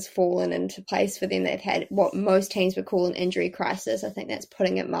everything has fallen into place for them. They've had what most teams would call an injury crisis. I think that's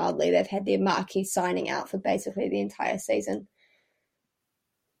putting it mildly. They've had their marquee signing out for basically the entire season.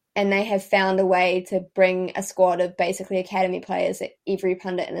 And they have found a way to bring a squad of basically academy players that every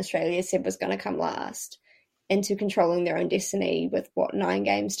pundit in Australia said was going to come last into controlling their own destiny with, 9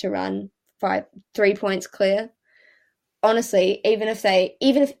 games to run, 3 points clear. Honestly, even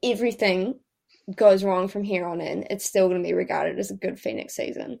if everything goes wrong from here on in, it's still going to be regarded as a good Phoenix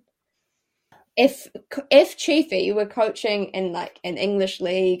season. If Chiefy were coaching in like an English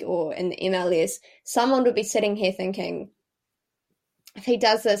league or in the MLS, someone would be sitting here thinking, if he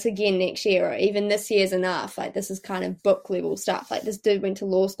does this again next year, or even this year's enough, like this is kind of book level stuff. Like this dude went to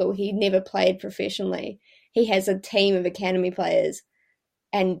law school, he never played professionally. He has a team of academy players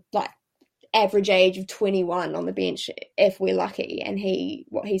and like average age of 21 on the bench if we're lucky. And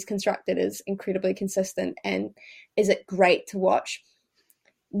what he's constructed is incredibly consistent. And is it great to watch?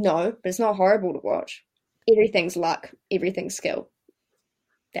 No, but it's not horrible to watch. Everything's luck, everything's skill.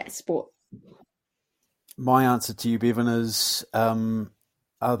 That's sport. My answer to you, Bevan, is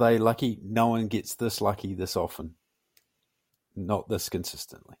are they lucky? No one gets this lucky this often. Not this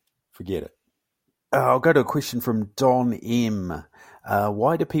consistently. Forget it. I'll go to a question from Don M.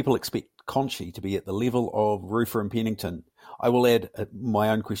 Why do people expect Conchi to be at the level of Rufer and Pennington? I will add my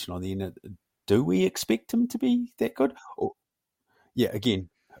own question on the end. Do we expect him to be that good? Or, yeah, again,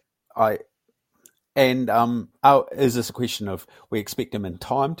 is this a question of we expect him in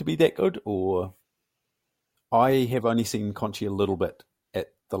time to be that good, or I have only seen Conchi a little bit at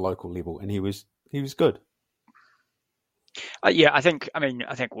the local level, and he was good. Yeah, I think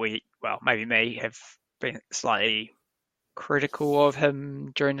we, well, maybe me, have been slightly critical of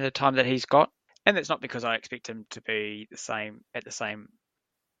him during the time that he's got, and it's not because I expect him to be at the same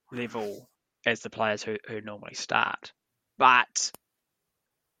level as the players who normally start,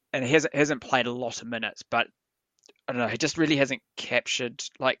 and he hasn't played a lot of minutes, but I don't know, he just really hasn't captured,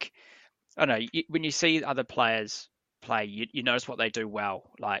 like, I don't know, when you see other players play, you notice what they do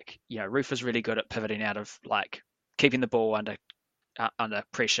well. Like, Roof is really good at pivoting out of, like, keeping the ball under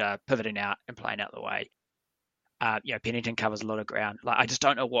pressure, pivoting out and playing out the way. Pennington covers a lot of ground. Like, I just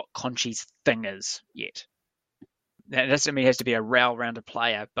don't know what Conchi's thing is yet. That doesn't mean he has to be a well-rounded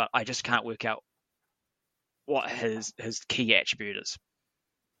player, but I just can't work out what his key attribute is.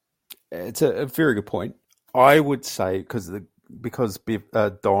 It's a very good point. I would say because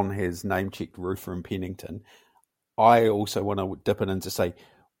Don has name-checked Rufer and Pennington, I also want to dip it in to say,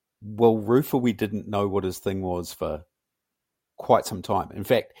 well, Rufer, we didn't know what his thing was for quite some time. In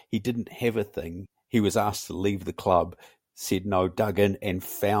fact, he didn't have a thing. He was asked to leave the club, said no, dug in and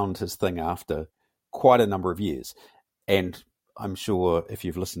found his thing after quite a number of years. And I'm sure if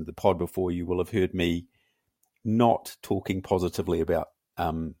you've listened to the pod before, you will have heard me not talking positively about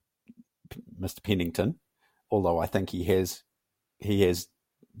Mr. Pennington, although I think he has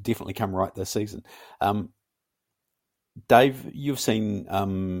definitely come right this season. Dave, you've seen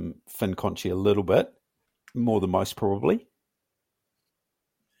Finn Conchi a little bit, more than most probably.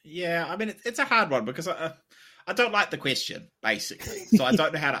 Yeah, I mean, it's a hard one because I don't like the question, basically. So I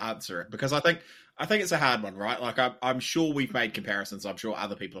don't know how to answer it because I think it's a hard one, right? Like, I'm sure we've made comparisons. I'm sure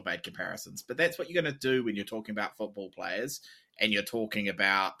other people have made comparisons. But that's what you're going to do when you're talking about football players and you're talking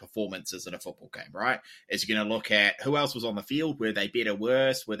about performances in a football game, right? Is you're going to look at who else was on the field. Were they better,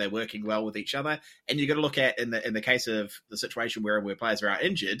 worse? Were they working well with each other? And you're going to look at, in the case of the situation where players are out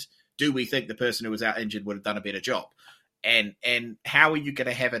injured, do we think the person who was out injured would have done a better job? And how are you going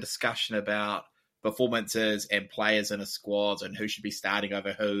to have a discussion about performances and players in a squad and who should be starting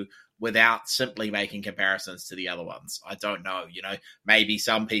over who without simply making comparisons to the other ones? I don't know. Maybe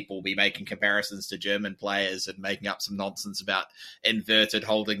some people will be making comparisons to German players and making up some nonsense about inverted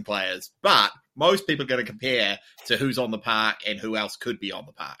holding players. But most people are going to compare to who's on the park and who else could be on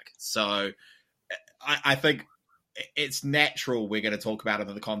the park. So I think it's natural we're going to talk about him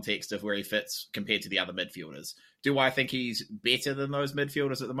in the context of where he fits compared to the other midfielders. Do I think he's better than those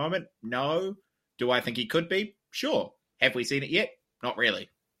midfielders at the moment? No. Do I think he could be? Sure. Have we seen it yet? Not really.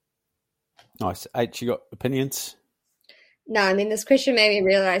 Nice. H, you got opinions? No, I mean, this question made me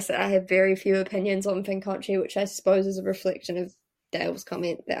realise that I have very few opinions on Finn Conchi, which I suppose is a reflection of Dale's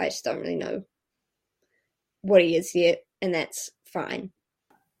comment that I just don't really know what he is yet, and that's fine.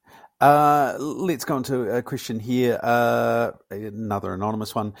 Let's go on to a question here. Another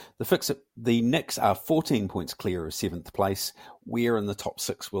anonymous one. The Knicks are 14 points clear of 7th place. Where in the top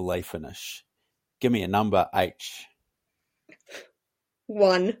 6 will they finish? Give me a number, H.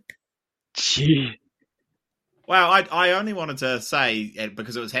 1. Gee. Well, I only wanted to say,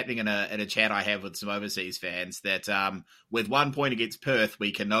 because it was happening in a chat I have with some overseas fans, that with 1 point against Perth,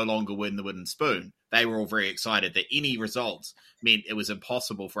 we can no longer win the wooden spoon. They were all very excited that any result meant it was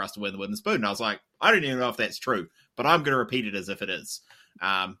impossible for us to win the wooden spoon. And I was like, I don't even know if that's true, but I'm going to repeat it as if it is.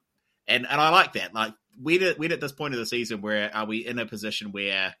 And I like that. Like, we're at this point of the season where are we in a position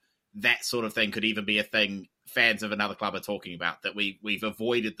where that sort of thing could even be a thing fans of another club are talking about, that we've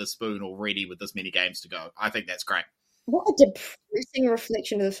avoided the spoon already with this many games to go. I think that's great. What a depressing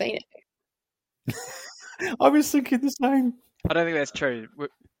reflection of the Phoenix. I was thinking the same. I don't think that's true.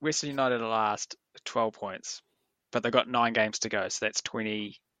 Western United are last 12 points, but they've got 9 games to go, so that's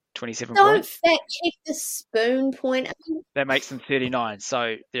 20 27 Don't points. fact check the spoon point. I mean, That makes them 39.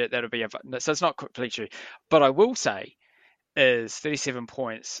 So that'll be so it's not completely true. But I will say is 37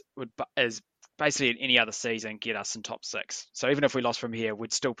 points is basically in any other season get us in top 6. So even if we lost from here,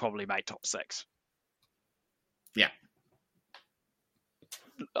 we'd still probably make top 6. Yeah.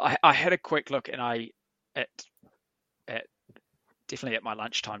 I had a quick look and at definitely at my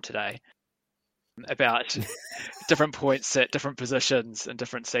lunchtime today about different points at different positions in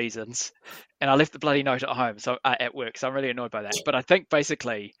different seasons, and I left the bloody note at home, so at work. So I'm really annoyed by that. But I think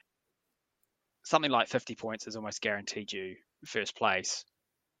basically something like 50 points is almost guaranteed you first place.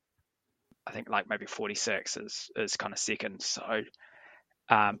 I think like maybe 46 is kind of second. So,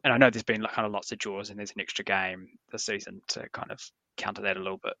 and I know there's been kind of lots of draws and there's an extra game this season to kind of counter that a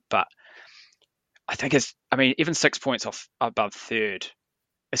little bit. But I think even 6 points off above third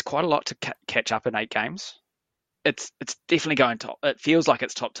is quite a lot to catch up in 8 games. It's definitely going top. It feels like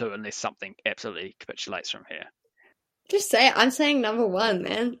it's top 2 unless something absolutely capitulates from here. just say it. I'm saying number 1,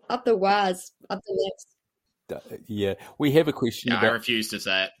 man. Up the wires, up the next. Yeah, we have a question I about. refuse to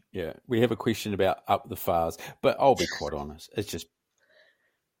say it. Yeah, we have a question about up the fars, but I'll be quite honest. It's just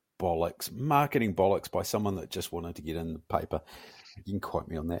bollocks, marketing bollocks by someone that just wanted to get in the paper. You can quote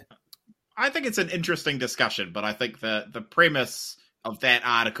me on that. I think it's an interesting discussion, but I think the premise of that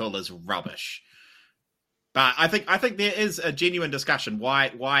article is rubbish. But I think there is a genuine discussion.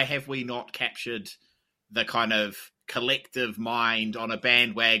 Why have we not captured the kind of collective mind on a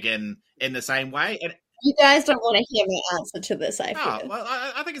bandwagon in the same way? And You guys don't want to hear my answer to this, I feel. well,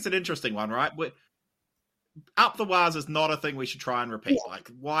 I think it's an interesting one, right? Up the wires is not a thing we should try and repeat. Yeah.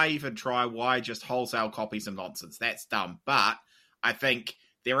 Like, why even try? Why just wholesale copy some nonsense? That's dumb. But I think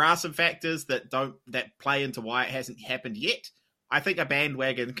there are some factors that play into why it hasn't happened yet. I think a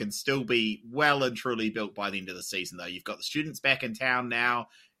bandwagon can still be well and truly built by the end of the season, though. You've got the students back in town now.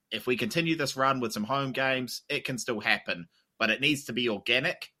 If we continue this run with some home games, it can still happen. But it needs to be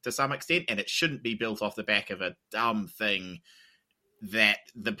organic to some extent, and it shouldn't be built off the back of a dumb thing that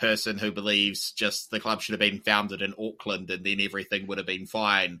the person who believes just the club should have been founded in Auckland and then everything would have been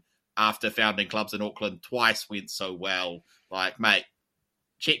fine after founding clubs in Auckland twice went so well. Like, mate,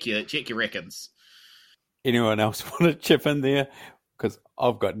 check your reckons. Anyone else want to chip in there? Because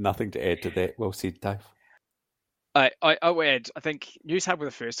I've got nothing to add to that. Well said, Dave. I would add, I think Newshub were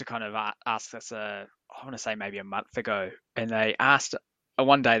the first to kind of ask this, I want to say maybe a month ago, and they asked,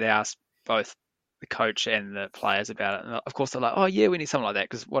 one day they asked both the coach and the players about it, and of course they're like, oh yeah, we need something like that,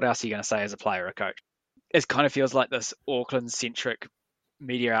 because what else are you going to say as a player or a coach? It kind of feels like this Auckland-centric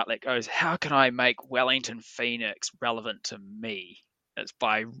media outlet goes, how can I make Wellington Phoenix relevant to me? It's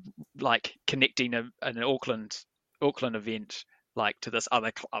by like connecting an Auckland event like to this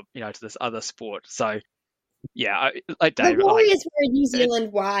other club, to this other sport. So yeah, like David, the Warriors were a New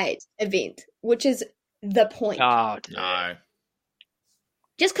Zealand-wide event, which is the point. Oh No.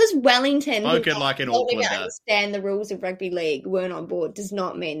 Just because Wellington, Spoken like an don't even Aucklander. understand the rules of rugby league, weren't on board, does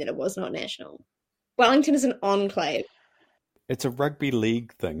not mean that it was not national. Wellington is an enclave. It's a rugby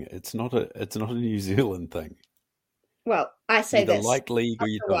league thing. It's not a New Zealand thing. Well, I say Either this. like league or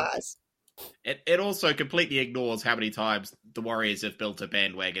you don't. Otherwise. It also completely ignores how many times the Warriors have built a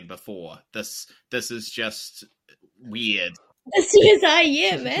bandwagon before. This is just weird. This is our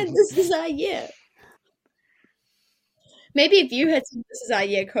year, man. This is our year. Maybe if you had said this is our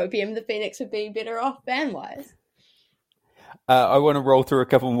year, Copium, the Phoenix would be better off band-wise. I want to roll through a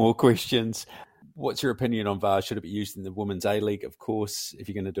couple more questions. What's your opinion on VAR? Should it be used in the Women's A-League? Of course, if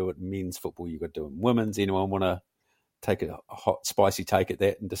you're going to do it in men's football, you've got to do it in women's. Anyone want to take a hot, spicy take at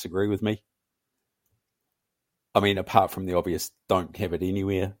that and disagree with me? I mean, apart from the obvious, don't have it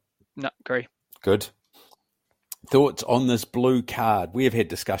anywhere. no, agree. Good. Thoughts on this blue card? We have had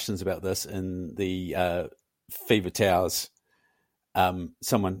discussions about this in the Fever Towers.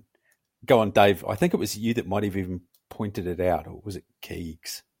 Someone, go on, Dave. I think it was you that might have even pointed it out, or was it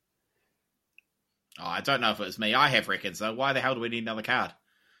Keegs? Oh, I don't know if it was me. I have reckons, though. Why the hell do we need another card?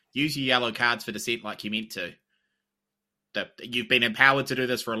 Use your yellow cards for dissent like you meant to. You've been empowered to do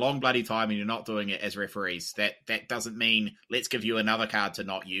this for a long bloody time and you're not doing it as referees. That doesn't mean let's give you another card to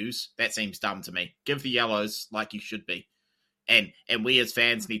not use. That seems dumb to me. Give the yellows like you should be. And we as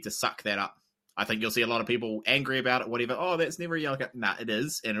fans need to suck that up. I think you'll see a lot of people angry about it, whatever. Oh, that's never a yellow card. Nah, it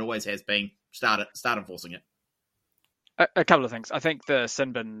is, and it always has been. Start enforcing it. A couple of things. I think the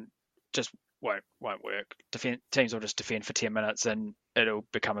sin bin just won't work. Teams will just defend for 10 minutes and it'll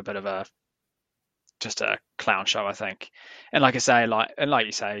become a bit of just a clown show, I think. And like I say, like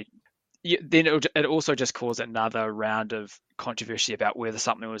you say, then it also just cause another round of controversy about whether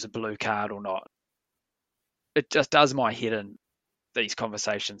something was a blue card or not. It just does my head in. these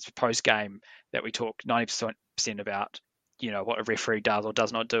conversations post game that we talk 90% about, what a referee does or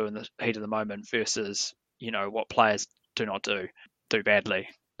does not do in the heat of the moment versus, what players do not do badly.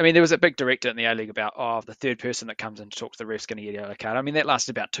 I mean, there was a big director in the A-League about, the third person that comes in to talk to the ref's going to get a yellow card. I mean, that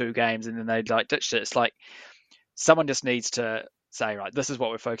lasted about 2 games and then they ditched it. It's like someone just needs to say, right, this is what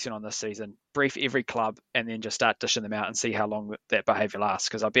we're focusing on this season. Brief every club and then just start dishing them out and see how long that behaviour lasts,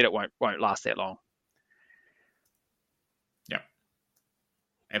 because I bet it won't last that long. Yeah,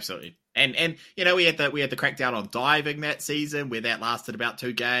 absolutely. And we had the crackdown on diving that season where that lasted about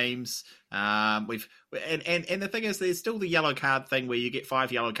 2 games. And the thing is, there's still the yellow card thing where you get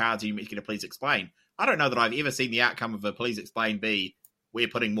 5 yellow cards and you get a please explain. I don't know that I've ever seen the outcome of a please explain be we're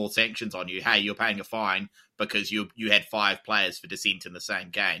putting more sanctions on you. Hey, you're paying a fine because you had 5 players for dissent in the same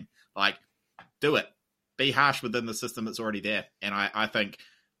game. Like, do it. Be harsh within the system that's already there. And I think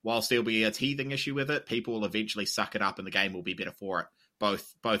whilst there'll be a teething issue with it, people will eventually suck it up and the game will be better for it.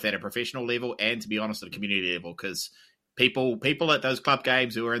 Both at a professional level and, to be honest, at a community level, because people at those club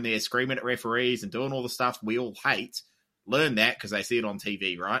games who are in there screaming at referees and doing all the stuff we all hate learn that because they see it on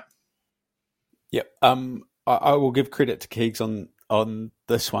TV, right? Yep. I will give credit to Keegs on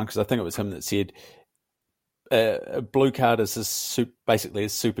this one because I think it was him that said a blue card is basically a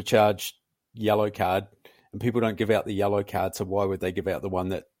supercharged yellow card, and people don't give out the yellow card, so why would they give out the one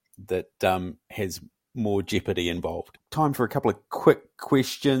that has more jeopardy involved? Time for a couple of quick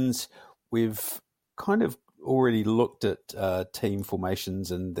questions. We've kind of already looked at team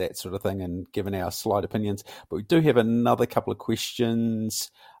formations and that sort of thing and given our slight opinions, but we do have another couple of questions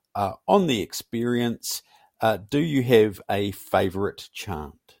on the experience. Do you have a favourite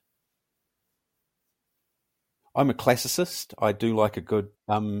chant? I'm a classicist. I do like a good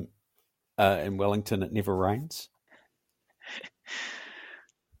in Wellington it never rains.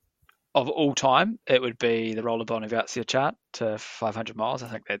 Of all time, it would be the Roller Bonifacio chart to 500 miles. I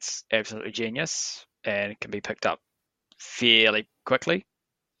think that's absolutely genius and it can be picked up fairly quickly.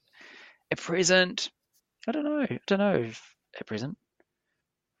 At present, I don't know. At present,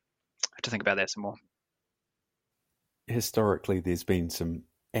 I have to think about that some more. Historically, there's been some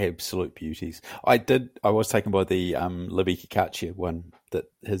absolute beauties. I was taken by the Libby Kikachi one that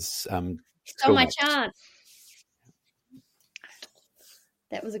his Stole my chant.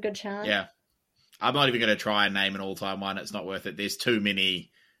 That was a good chant. Yeah. I'm not even going to try and name an all-time one. It's not worth it. There's too many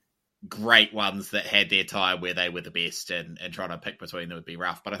great ones that had their time where they were the best, and trying to pick between them would be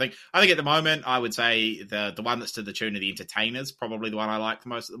rough. But I think at the moment, I would say the one that's to the tune of the Entertainers, probably the one I like the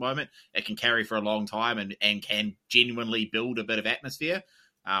most at the moment. It can carry for a long time and can genuinely build a bit of atmosphere.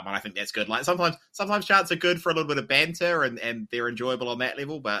 And I think that's good. Like sometimes chants are good for a little bit of banter and they're enjoyable on that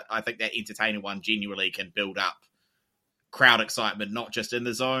level. But I think that Entertainer one genuinely can build up crowd excitement, not just in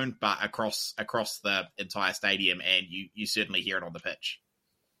the zone, but across the entire stadium, and you certainly hear it on the pitch.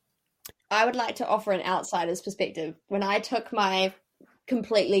 I would like to offer an outsider's perspective. When I took my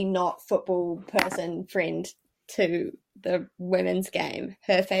completely not football person friend to the women's game,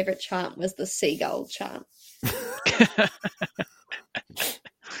 her favourite chant was the seagull chant.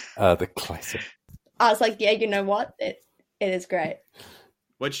 The classic. I was like, yeah, you know what? It is great.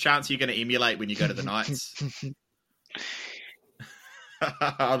 Which chants are you going to emulate when you go to the Knights?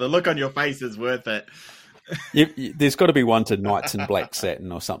 The look on your face is worth it. There's got to be one to Knights in black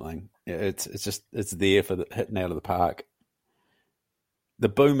satin or something. It's there for hitting out of the park. The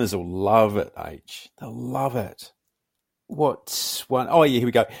Boomers will love it, H. They'll love it. What's one? Oh, yeah, here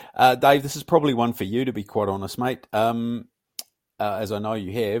we go. Dave, this is probably one for you, to be quite honest, mate. As I know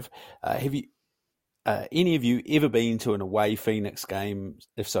you have. Have you any of you ever been to an away Phoenix game?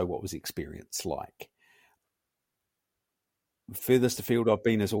 If so, what was the experience like? Furthest afield I've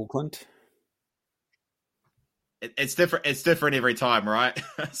been is Auckland. It's different. It's different every time, right?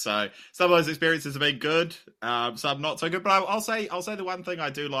 So some of those experiences have been good, some not so good. But I'll say the one thing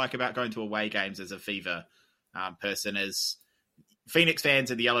I do like about going to away games as a Fever person is Phoenix fans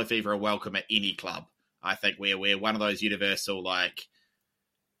in the Yellow Fever are welcome at any club. I think we're one of those universal like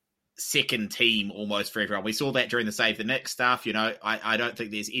second team almost for everyone. We saw that during the Save the Knicks stuff. I don't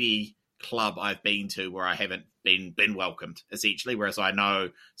think there's any club I've been to where I haven't been welcomed, essentially. Whereas I know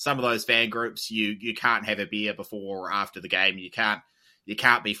some of those fan groups, you can't have a beer before or after the game. You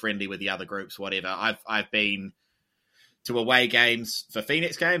can't be friendly with the other groups, whatever. I've been to away games for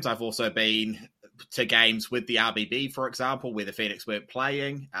Phoenix games. I've also been to games with the RBB, for example, where the Phoenix weren't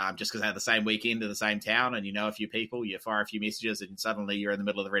playing, just because they had the same weekend in the same town, and you know a few people, you fire a few messages, and suddenly you're in the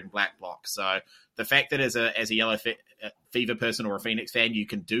middle of the red and black block. So the fact that as a Yellow Fever person or a Phoenix fan, you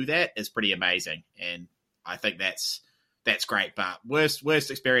can do that is pretty amazing, and I think that's great. But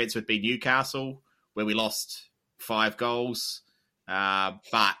worst experience would be Newcastle, where we lost 5 goals.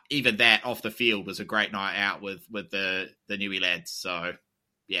 But even that off the field was a great night out with the Newey lads. So,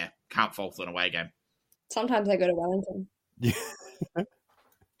 yeah, can't fault an away game. Sometimes I go to Wellington.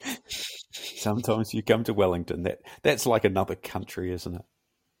 Sometimes you come to Wellington. That's like another country, isn't it?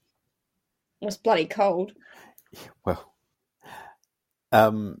 It's bloody cold. Well,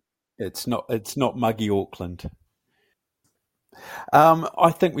 it's not muggy Auckland.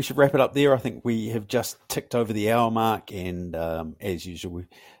 I think we should wrap it up there. I think we have just ticked over the hour mark, and as usual,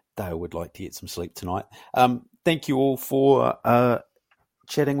 Dale would like to get some sleep tonight. Thank you all for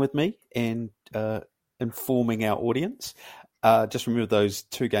chatting with me and informing our audience. Just remember those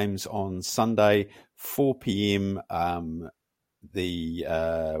two games on Sunday, 4 p.m.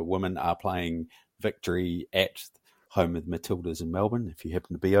 The women are playing Victory at home with Matildas in Melbourne, if you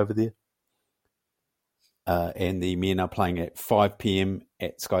happen to be over there. And the men are playing at 5 p.m.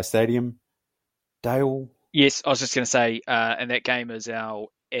 at Sky Stadium. Dale? Yes, I was just going to say, and that game is our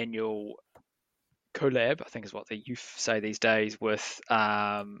annual collab, I think is what the youth say these days, with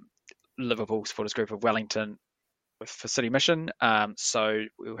Liverpool supporters group of Wellington for City Mission. So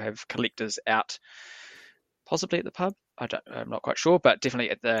we'll have collectors out, possibly at the pub. I'm not quite sure, but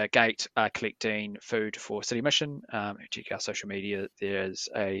definitely at the gate collecting food for City Mission. Check our social media. There's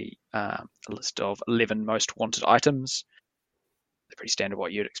a list of 11 most wanted items. They're pretty standard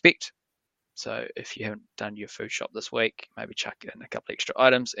what you'd expect. So if you haven't done your food shop this week, maybe chuck in a couple extra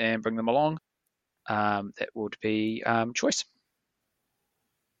items and bring them along. That would be choice.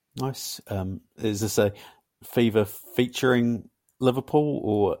 Nice. Is this a Fever featuring Liverpool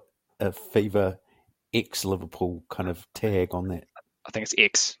or a Fever ex-Liverpool kind of tag on that? I think it's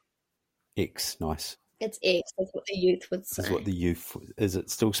X. X, nice. It's X. That's what the youth would say. That's what the youth. Is it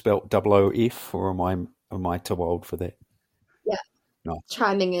still spelt OOF, or am I too old for that? Yeah. Nice.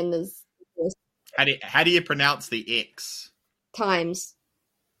 Chiming in is How do you pronounce the X? times.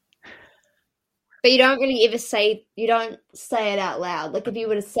 But you don't really ever say it out loud. Like if you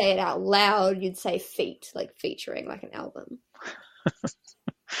were to say it out loud, you'd say feet, like featuring like an album.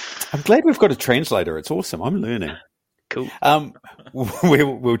 I'm glad we've got a translator. It's awesome. I'm learning. Cool.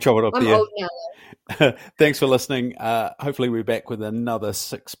 We'll chop it off I'm there. old now. Thanks for listening. Hopefully we're back with another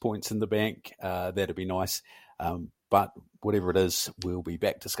 6 points in the bank. That'd be nice. But whatever it is, we'll be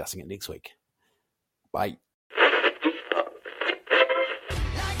back discussing it next week. Bye.